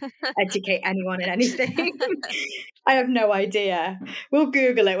don't educate anyone in anything. I have no idea. We'll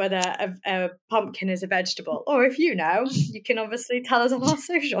Google it whether a pumpkin is a vegetable, or if you know, you can obviously tell us on our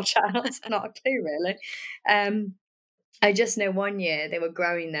social channels. Not a clue, really. I just know one year they were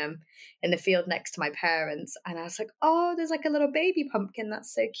growing them in the field next to my parents, and I was like, oh, there's like a little baby pumpkin.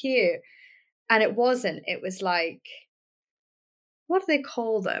 That's so cute. And it wasn't. It was like, what do they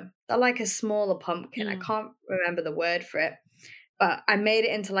call them? They're like a smaller pumpkin. I can't remember the word for it. but I made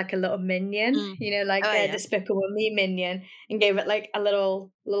it into like a little minion, Mm. you know, like Oh a yeah. Despicable Me minion, and gave it like a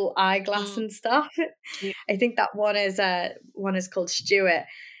little eyeglass Mm. and stuff. Cute. I think that one is called Stuart,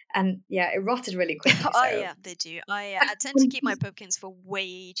 and yeah, it rotted really quickly. Oh So yeah, they do. I tend to keep my pumpkins for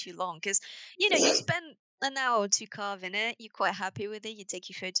way too long because you spend an hour or two carving it. You're quite happy with it. You take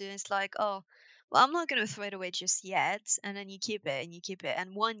your photo. And it's like, oh, well, I'm not gonna throw it away just yet. And then you keep it and you keep it.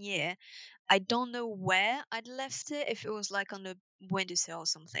 And one year, I don't know where I'd left it. If it was like on the windowsill or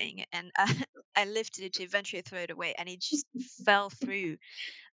something, and I lifted it to eventually throw it away, and it just fell through,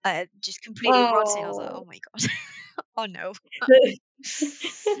 just completely rotting. I was like, oh, oh my god, oh no.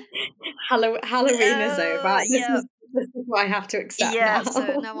 Halloween is over. Yeah. This is what I have to accept Yeah, now.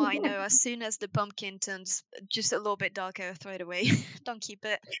 so now I know as soon as the pumpkin turns just a little bit darker, throw it away. Don't keep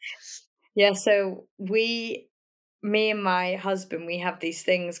it. Yeah, so me and my husband, we have these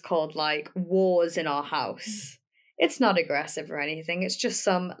things called like wars in our house. It's not aggressive or anything, it's just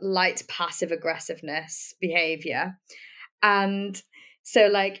some light passive aggressiveness behavior. And so,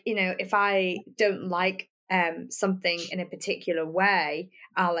 like, you know, if I don't like something in a particular way,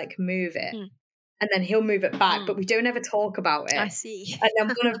 I'll like move it Mm, and then he'll move it back, mm, but we don't ever talk about I it. see. And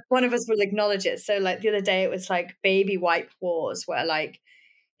then one of us will acknowledge it. So like the other day it was like baby wipe wars where like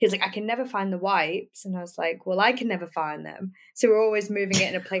he's like, I can never find the wipes. And I was like, well, I can never find them. So we're always moving it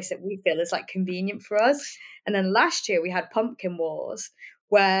in a place that we feel is like convenient for us. And then last year we had pumpkin wars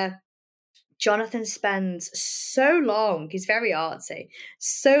where Jonathan spends so long, he's very artsy,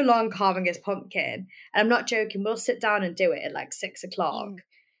 so long carving his pumpkin. And I'm not joking, we'll sit down and do it at like 6 o'clock. Mm.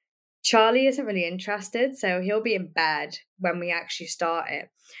 Charlie isn't really interested, so he'll be in bed when we actually start it.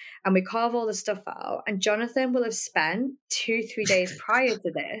 And we carve all the stuff out, and Jonathan will have spent 2-3 days prior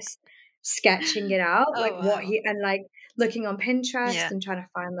to this sketching it out, Oh like what wow. he and like looking on Pinterest Yeah. and trying to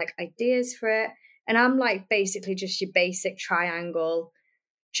find like ideas for it. And I'm like basically just your basic triangle,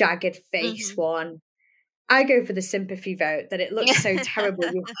 jagged face Hmm. one. I go for the sympathy vote that it looks so terrible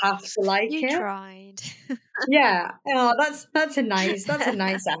you have to like You it. tried. Yeah. Oh, that's a nice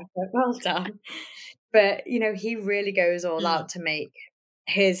effort. Well done. But, you know, he really goes all Mm, out to make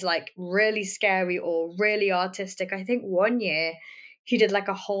his like really scary or really artistic. I think one year he did like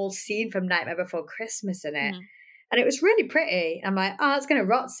a whole scene from Nightmare Before Christmas in it. mm. And it was really pretty. I'm like, oh, it's gonna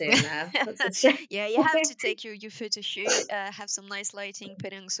rot soon now. That's a shame. Yeah, you have to take your photo shoot, have some nice lighting,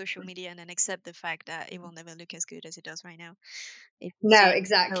 put it on social media, and then accept the fact that it will never look as good as it does right now. It's No, soon over.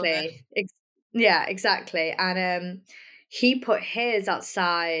 exactly. Yeah, exactly. And he put his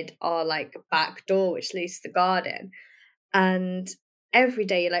outside our like back door, which leads to the garden. And every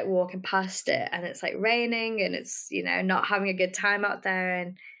day you're like walking past it and it's like raining and it's, you know, not having a good time out there.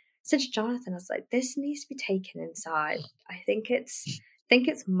 And I said to Jonathan, I was like, this needs to be taken inside. I think it's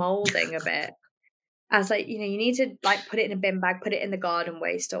molding a bit. I was like, you know, you need to like put it in a bin bag, put it in the garden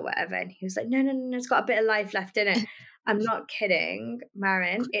waste or whatever. And he was like, no, no, no, no, it's got a bit of life left in it. I'm not kidding,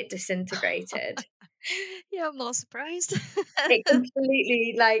 Marin, it disintegrated. Yeah, I'm not surprised. It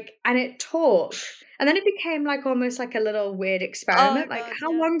completely like, and it talked. And then it became like almost like a little weird Oh experiment. Like, god,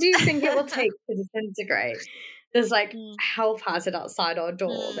 how yeah. long do you think it will take to disintegrate? There's like Mm, a health hazard outside our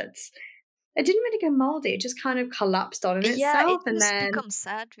door mm. that's, it didn't really go moldy. It just kind of collapsed on Yeah, it itself. And just then, becomes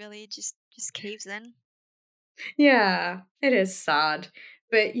sad, really. It just caves in. yeah, it is sad.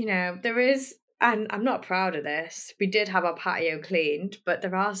 But, you know, there is, and I'm not proud of this. We did have our patio cleaned, but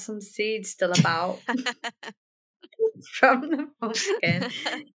there are some seeds still about from the pumpkin.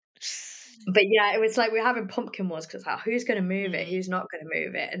 But yeah, it was like we were having pumpkin wars because like, who's going to move it? Mm, Who's not going to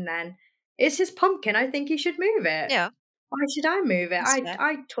move it? And then it's his pumpkin. I think he should move it. yeah, Why should I move it? that's I fair.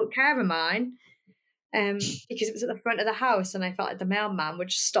 I took care of mine because it was at the front of the house, and I felt like the mailman would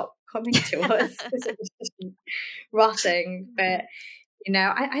just stop coming to us because it was just rotting. But you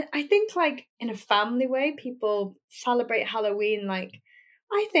know, I think like in a family way, people celebrate Halloween. Like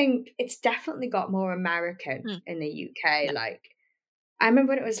I think it's definitely got more American Mm, in the UK. yeah. Like I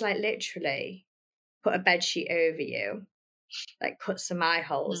remember when it was like literally put a bed sheet over you, like cut some eye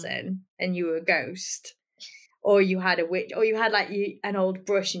holes Mm. in, and you were a ghost, or you had a witch, or you had like an old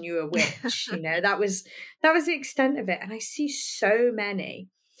brush and you were a witch. You know, that was the extent of it. And I see so many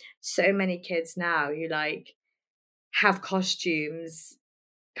kids now who like have costumes,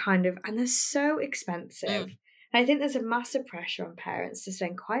 kind of, and they're so expensive. Mm, And I think there's a massive pressure on parents to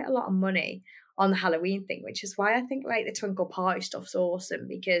spend quite a lot of money on the Halloween thing, which is why I think like the Twinkle Party stuff's awesome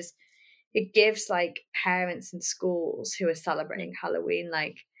because it gives like parents and schools who are mm. celebrating Halloween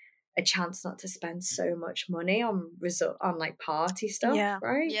like a chance not to spend so much money on like party stuff, Yeah,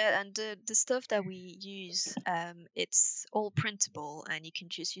 right? yeah, and the stuff that we use, it's all printable, and you can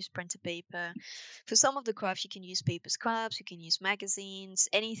just use printer paper. For some of the craft, you can use paper scraps, you can use magazines,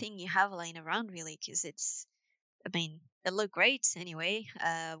 anything you have laying around, really, because I mean, they look great anyway.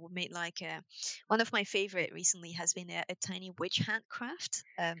 We made like one of my favorite recently has been a tiny witch hat craft.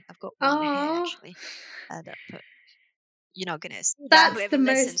 I've got one here Oh, actually, but you're not gonna see that that's whoever the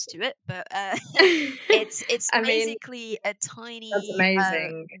listens most. to it, but it's I mean, basically a that's tiny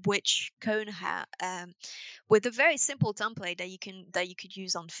amazing. witch cone hat with a very simple template that you could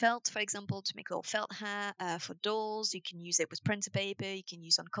use on felt, for example, to make a little felt hat for dolls. You can use it with printer paper, you can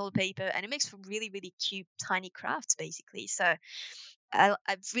use on colored paper, and it makes for really cute tiny crafts basically. So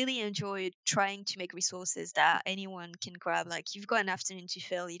I've really enjoyed trying to make resources that anyone can grab. Like you've got an afternoon to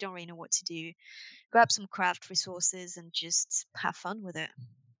fill, you don't really know what to do, grab some craft resources and just have fun with it.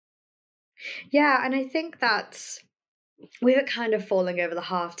 Yeah, and I think that's we were kind of falling over the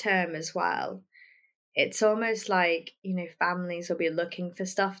half term as well. It's almost like, families will be looking for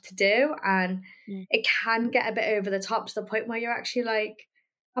stuff to do, and Mm. it can get a bit over the top to the point where you're actually like,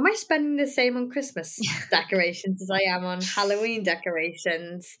 am I spending the same on Christmas decorations as I am on Halloween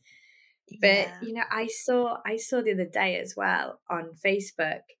decorations? But Yeah. I saw the other day as well on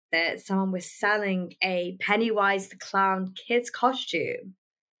Facebook that someone was selling a Pennywise the Clown kids costume.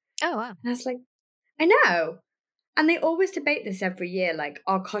 Oh wow. And I was like, I know. And they always debate this every year, like,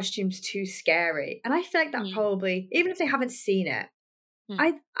 are costumes too scary? And I feel like that Mm. probably, even if they haven't seen it,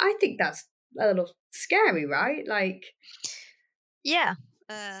 Mm. I think that's a little scary, right? Like, Yeah.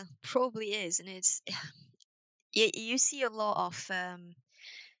 Probably is, and it's you see a lot of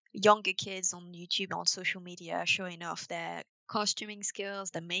younger kids on YouTube, on social media, showing off their costuming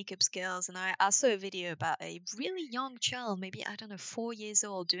skills, their makeup skills. And I saw a video about a really young child, maybe, I don't know, 4 years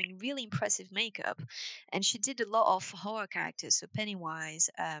old, doing really impressive makeup. And she did a lot of horror characters, so Pennywise,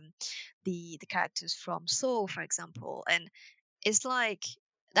 the characters from Saw, for example. And it's like,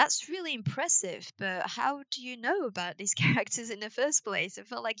 that's really impressive, but how do you know about these characters in the first place? I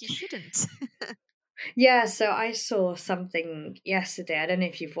felt like you shouldn't. yeah, so I saw something yesterday. I don't know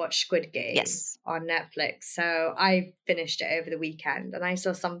if you've watched Squid Game Yes. on Netflix. So I finished it over the weekend, and I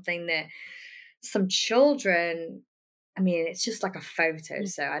saw something that some children, I mean, it's just like a photo, Mm.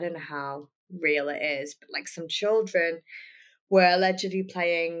 so I don't know how real it is, but like some children were allegedly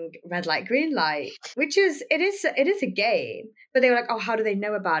playing Red Light, Green Light, which it is a game, but they were like, oh, how do they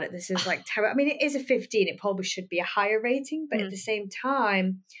know about it? This is like terror. I mean, it is a 15. It probably should be a higher rating, but at Mm. the same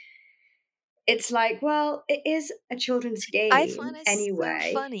time, it's like, well, it is a children's I find game it so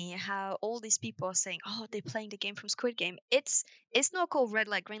anyway. funny how all these people are saying, "Oh, they're playing the game from Squid Game." It's not called Red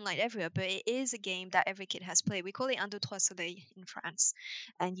Light, Green Light everywhere, but it is a game that every kid has played. We call it Un, deux, trois, soleil in France,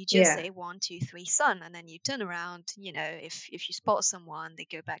 and you just Yeah. say 1, 2, 3, sun, and then you turn around. You know, if you spot someone, they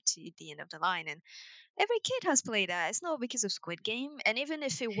go back to the end of the line, and every kid has played that. It's not because of Squid Game, and even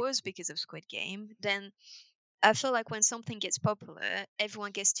if it was because of Squid Game, then I feel like when something gets popular,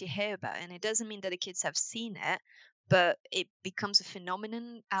 everyone gets to hear about it. And it doesn't mean that the kids have seen it, but it becomes a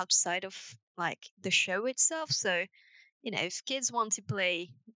phenomenon outside of like the show itself. So, if kids want to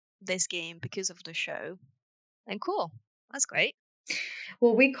play this game because of the show, then cool. That's great.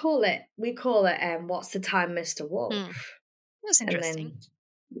 Well, we call it what's the time, Mr. Hmm. Wolf? That's And interesting. then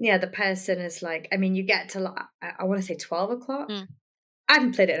yeah, the person is like, I mean, you get to I want to say 12 o'clock. Hmm. I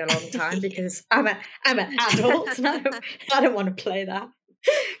haven't played it in a long time because I'm an adult and I don't want to play that.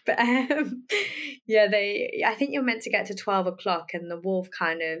 But yeah, I think you're meant to get to 12 o'clock, and the wolf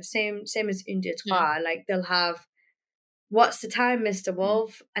kind of same as Un, deux, Hmm. trois. Like they'll have, what's the time, Mr. Hmm.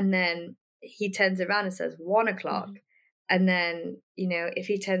 Wolf? And then he turns around and says 1 o'clock. Hmm. And then, if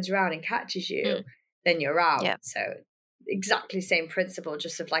he turns around and catches you, Hmm. then you're out. Yeah. So exactly same principle,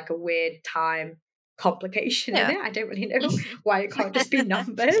 just of like a weird time complication in Yeah. it. I don't really know why it can't just be Yeah.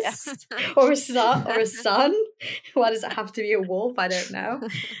 numbers or a sun. Why does it have to be a wolf? I don't know.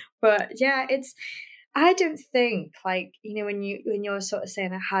 But yeah, I don't think, like, when you're sort of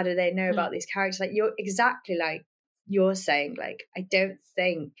saying, like, how do they know Hmm. about these characters? Like, you're exactly like you're saying, like, I don't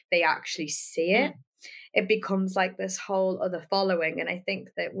think they actually see Hmm. it. It becomes like this whole other following. And I think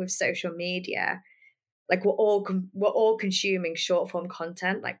that with social media, like we're all consuming short form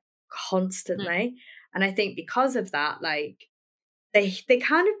content like Hmm. constantly. And I think because of that, like they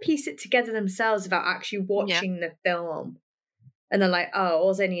kind of piece it together themselves without actually Yeah. watching the film. And they're like, oh,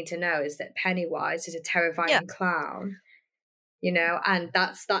 all they need to know is that Pennywise is a Yeah. terrifying clown, and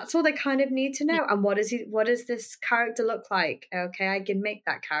that's all they kind of need to Hmm. know. And what does this character look like? Okay, I can make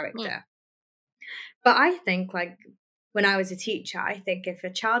that Hmm. character. But I think, like, when I was a teacher, I think if a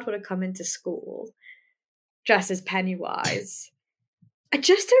child would have come into school dressed as Pennywise, I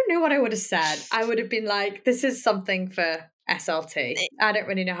just don't know what I would have said. I would have been like, this is something for SLT. I don't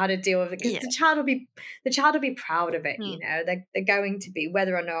really know how to deal with it, because the child will be proud of it, you know. They're going to be,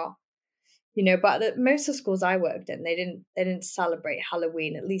 whether or not, you know. But most of the schools I worked in, they didn't celebrate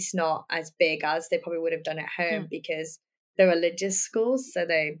Halloween, at least not as big as they probably would have done at home, because they're religious schools, so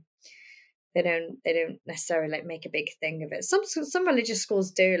they don't necessarily like make a big thing of it. Some religious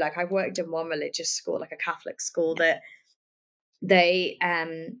schools do. Like, I've worked in one religious school, like a Catholic school, that they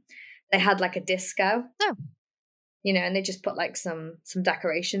had like a disco, you know, and they just put like some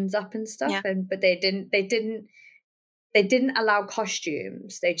decorations up and stuff, but they didn't allow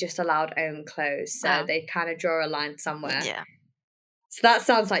costumes. They just allowed own clothes, so they kind of draw a line somewhere. So that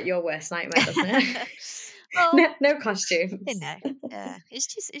sounds like your worst nightmare, doesn't it? Well, no costumes. You know, it's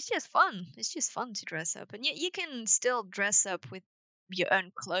just fun. It's just fun to dress up, and you can still dress up with your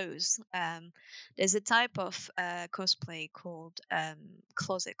own clothes. There's a type of cosplay called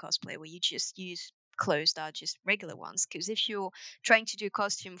closet cosplay, where you just use clothes that are just regular ones. Because if you're trying to do a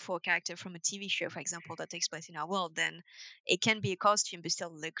costume for a character from a TV show, for example, that takes place in our world, then it can be a costume but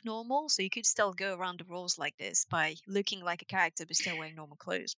still look normal. So you could still go around the rules like this by looking like a character but still wearing normal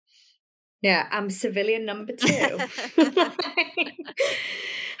clothes. Yeah, I'm civilian number 2.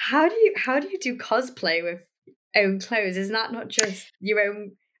 How do you do cosplay with own clothes? Is that not just your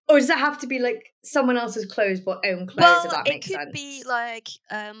own, or does it have to be like someone else's clothes but own clothes? Well, if that makes sense. It could be like,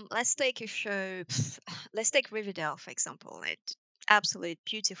 let's take a show. Let's take Riverdale, for example. It's absolute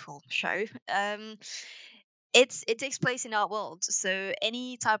beautiful show. It takes place in our world, so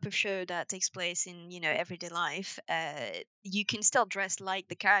any type of show that takes place in, you know, everyday life, you can still dress like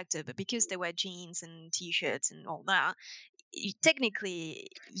the character, but because they wear jeans and t-shirts and all that, technically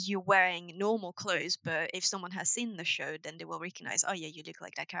you're wearing normal clothes. But if someone has seen the show, then they will recognize, oh yeah, you look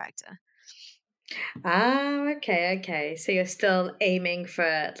like that character. Okay. So you're still aiming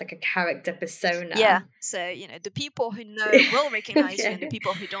for like a character persona. Yeah. So, you know, the people who know will recognize you, and the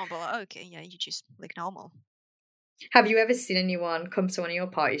people who don't will, like, okay, yeah, you just look normal. Have you ever seen anyone come to one of your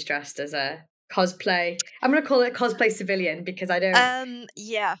parties dressed as a cosplay? I'm going to call it cosplay civilian, because I don't.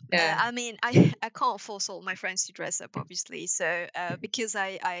 Yeah. I mean, I can't force all my friends to dress up, obviously. So, because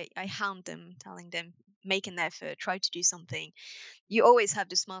I hound them, telling them, make an effort, try to do something. You always have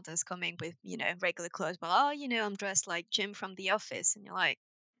the smartest coming with, you know, regular clothes, but, oh, you know, I'm dressed like Jim from The Office, and you're like,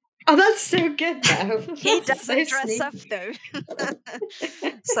 oh, that's so good though. He doesn't dress up though.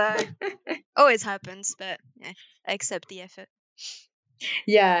 So always happens, but yeah, I accept the effort.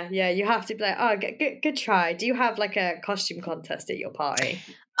 Yeah, you have to be like, oh, good try. Do you have like a costume contest at your party?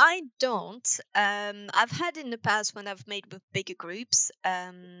 I don't. I've had in the past when I've made with bigger groups.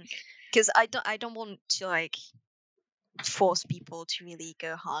 Because I don't want to like force people to really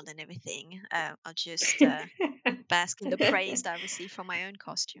go hard and everything. I'll just bask in the praise that I receive from my own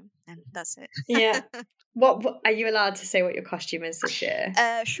costume, and that's it. Yeah. What are you allowed to say what your costume is this year?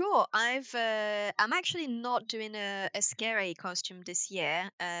 Sure. I'm actually not doing a scary costume this year.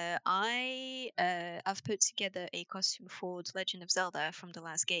 I've put together a costume for The Legend of Zelda from the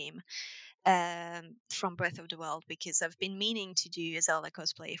last game, from Breath of the Wild, because I've been meaning to do a Zelda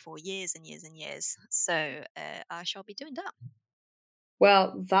cosplay for years and years and years. So I shall be doing that.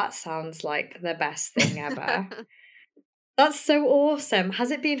 Well, that sounds like the best thing ever. That's so awesome.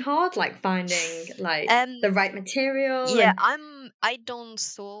 Has it been hard, like finding like the right material? Yeah, I don't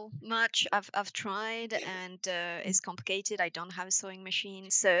sew much. I've tried, and it's complicated. I don't have a sewing machine,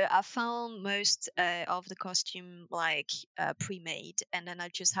 so I found most of the costume like pre-made, and then I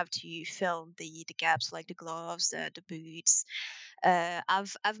just have to fill the gaps, like the gloves, the boots.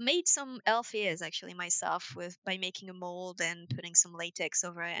 I've made some elf ears actually myself by making a mold and putting some latex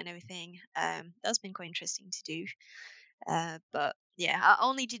over it and everything. That's been quite interesting to do. But yeah, I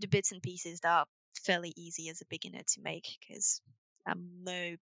only do the bits and pieces that are fairly easy as a beginner to make, because I'm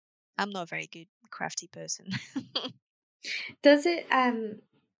not a very good crafty person.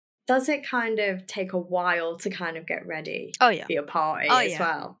 Does it kind of take a while to kind of get ready Oh yeah. for your party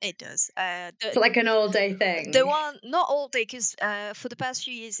well? It does. So like an all-day thing? The one, not all day, because for the past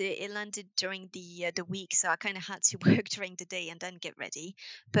few years it landed during the week, so I kind of had to work during the day and then get ready.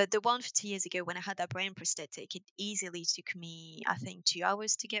 But the one for 2 years ago, when I had that brain prosthetic, it easily took me, I think, 2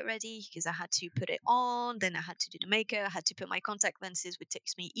 hours to get ready, because I had to put it on, then I had to do the makeup, I had to put my contact lenses, which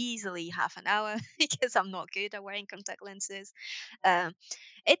takes me easily half an hour because I'm not good at wearing contact lenses.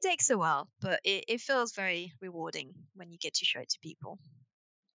 It takes a while, but it feels very rewarding when you get to show it to people.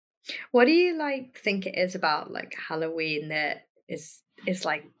 What do you like think it is about like Halloween that is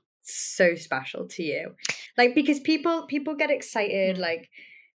like so special to you? Like, because people get excited, like,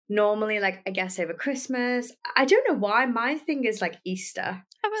 normally, like, I guess over Christmas. I don't know why. My thing is like Easter.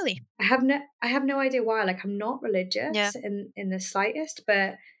 Oh, really? I have no idea why. Like, I'm not religious in the slightest,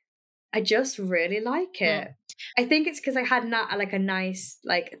 but I just really like it. I think it's because I had like a nice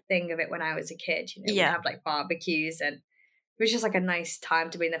like thing of it when I was a kid. You know, we'd have like barbecues, and it was just like a nice time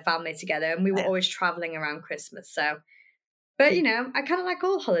to bring the family together. And we were always traveling around Christmas. So, but you know, I kind of like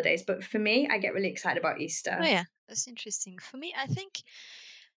all holidays. But for me, I get really excited about Easter. Oh yeah, that's interesting. For me, I think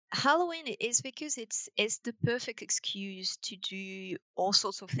Halloween is because it's the perfect excuse to do all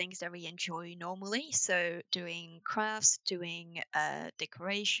sorts of things that we enjoy normally. So doing crafts, doing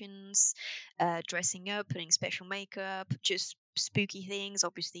decorations, dressing up, putting special makeup, just spooky things.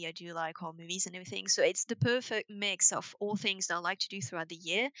 Obviously, I do like horror movies and everything. So it's the perfect mix of all things that I like to do throughout the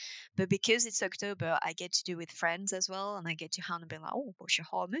year. But because it's October, I get to do with friends as well, and I get to hand and be like, oh, watch a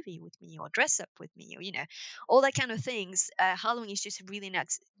horror movie with me, or dress up with me, or all that kind of things. Halloween is just a really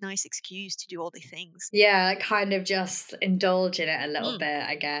nice excuse to do all the things. Yeah, kind of just indulge in it a little bit,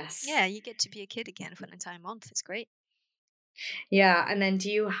 I guess. Yeah, you get to be a kid again for an entire month. It's great. Yeah, and then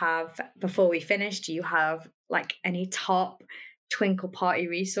do you have, before we finish, do you have like any top Twinkle Party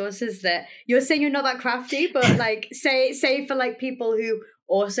resources that you're saying you're not that crafty, but like say for like people who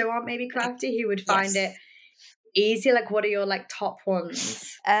also aren't maybe crafty, who would find it easy? Like, what are your like top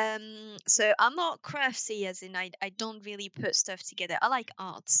ones? So I'm not crafty, as in I don't really put stuff together. I like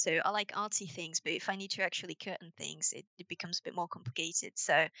art, so I like artsy things, but if I need to actually curtain things, it becomes a bit more complicated.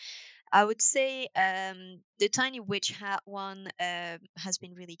 So I would say the tiny witch hat one has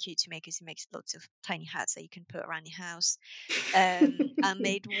been really cute to make, because it makes lots of tiny hats that you can put around your house. I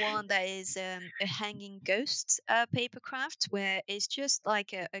made one that is a hanging ghost paper craft, where it's just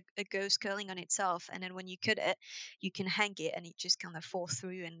like a ghost curling on itself, and then when you cut it, you can hang it, and it just kind of falls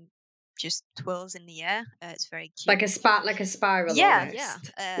through and just twirls in the air. It's very cute, like a spiral. Yeah,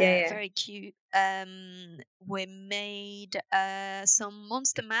 yeah. very cute. We made some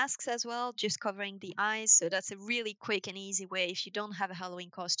monster masks as well, just covering the eyes. So that's a really quick and easy way. If you don't have a Halloween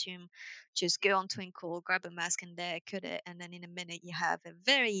costume, just go on Twinkle, grab a mask in there, cut it, and then in a minute you have a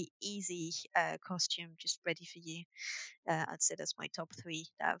very easy costume just ready for you. I'd say that's my top 3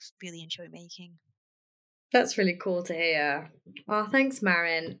 that I've really enjoyed making. That's really cool to hear. Well, thanks,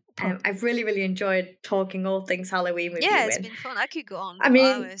 Maren. I've really, really enjoyed talking all things Halloween with you. Yeah, it's been fun. I could go on for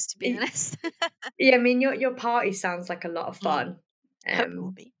hours, to be honest. Yeah, I mean, your party sounds like a lot of fun. Hope it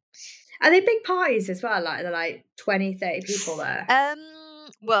will be. Are they big parties as well? Like, they're like 20, 30 people there?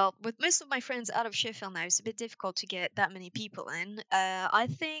 Well, with most of my friends out of Sheffield now, it's a bit difficult to get that many people in. I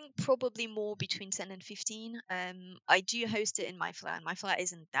think probably more between 10 and 15. I do host it in my flat, and my flat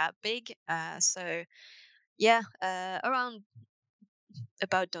isn't that big. So yeah, around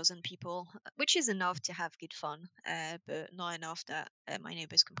about a dozen people, which is enough to have good fun, but not enough that my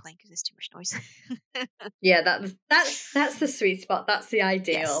neighbors complain because there's too much noise. Yeah, that's the sweet spot. That's the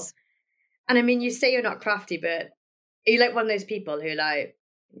ideal. Yes. And I mean, you say you're not crafty, but are you like one of those people who like,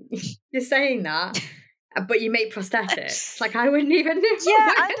 you're saying that, but you make prosthetics? Like, I wouldn't even know.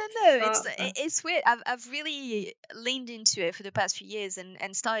 Yeah, I don't know. It's weird. I've really leaned into it for the past few years,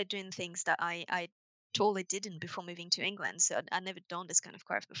 and started doing things that I totally didn't before moving to England. So I never done this kind of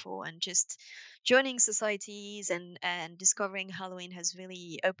craft before, and just joining societies and discovering Halloween has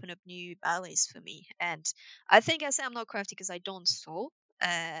really opened up new alleys for me. And I think I say I'm not crafty because I don't sew.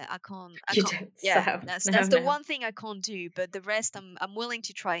 I can't. Yeah, that's the one thing I can't do. But the rest, I'm willing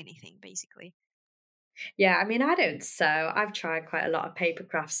to try anything, basically. Yeah, I mean, I don't sew. I've tried quite a lot of paper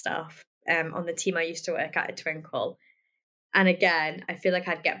craft stuff on the team I used to work at Twinkle, and again, I feel like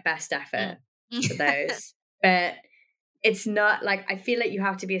I'd get best effort for those. But it's not like, I feel like you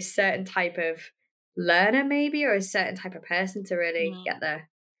have to be a certain type of learner, maybe, or a certain type of person to really get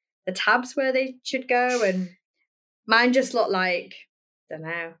the tabs where they should go. And mine just look like, I don't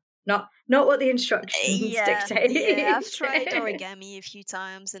know, not what the instructions dictate. Yeah, I've tried origami a few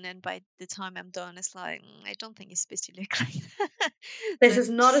times, and then by the time I'm done, it's like, I don't think it's supposed to look like that. This is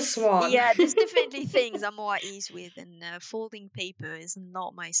not a swan. Yeah, there's definitely things I'm more at ease with, and folding paper is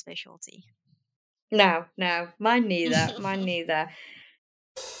not my specialty. No, mine neither.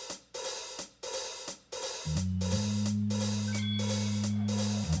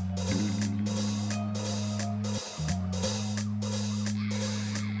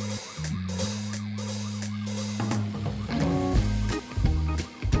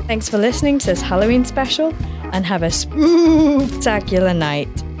 Thanks for listening to this Halloween special, and have a spooktacular night.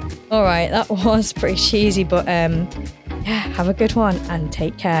 All right, that was pretty cheesy, but yeah, have a good one and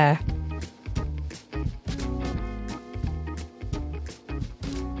take care.